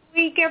next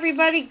week,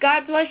 everybody.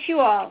 God bless you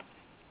all.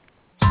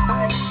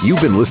 You've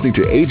been listening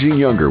to Aging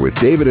Younger with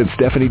David and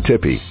Stephanie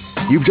Tippie.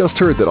 You've just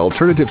heard that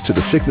alternatives to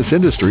the sickness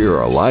industry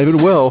are alive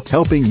and well,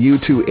 helping you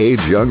to age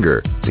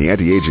younger. The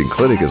Anti-Aging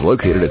Clinic is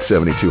located at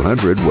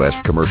 7200 West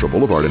Commercial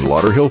Boulevard in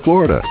Lauderhill,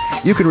 Florida.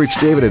 You can reach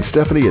David and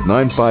Stephanie at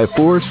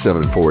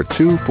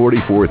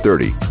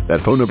 954-742-4430.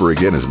 That phone number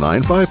again is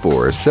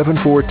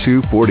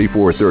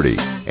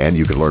 954-742-4430. And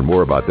you can learn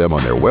more about them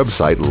on their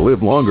website,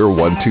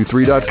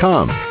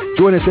 livelonger123.com.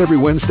 Join us every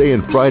Wednesday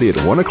and Friday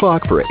at 1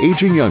 o'clock for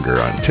Aging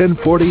Younger on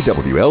 1040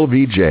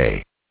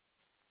 WLVJ.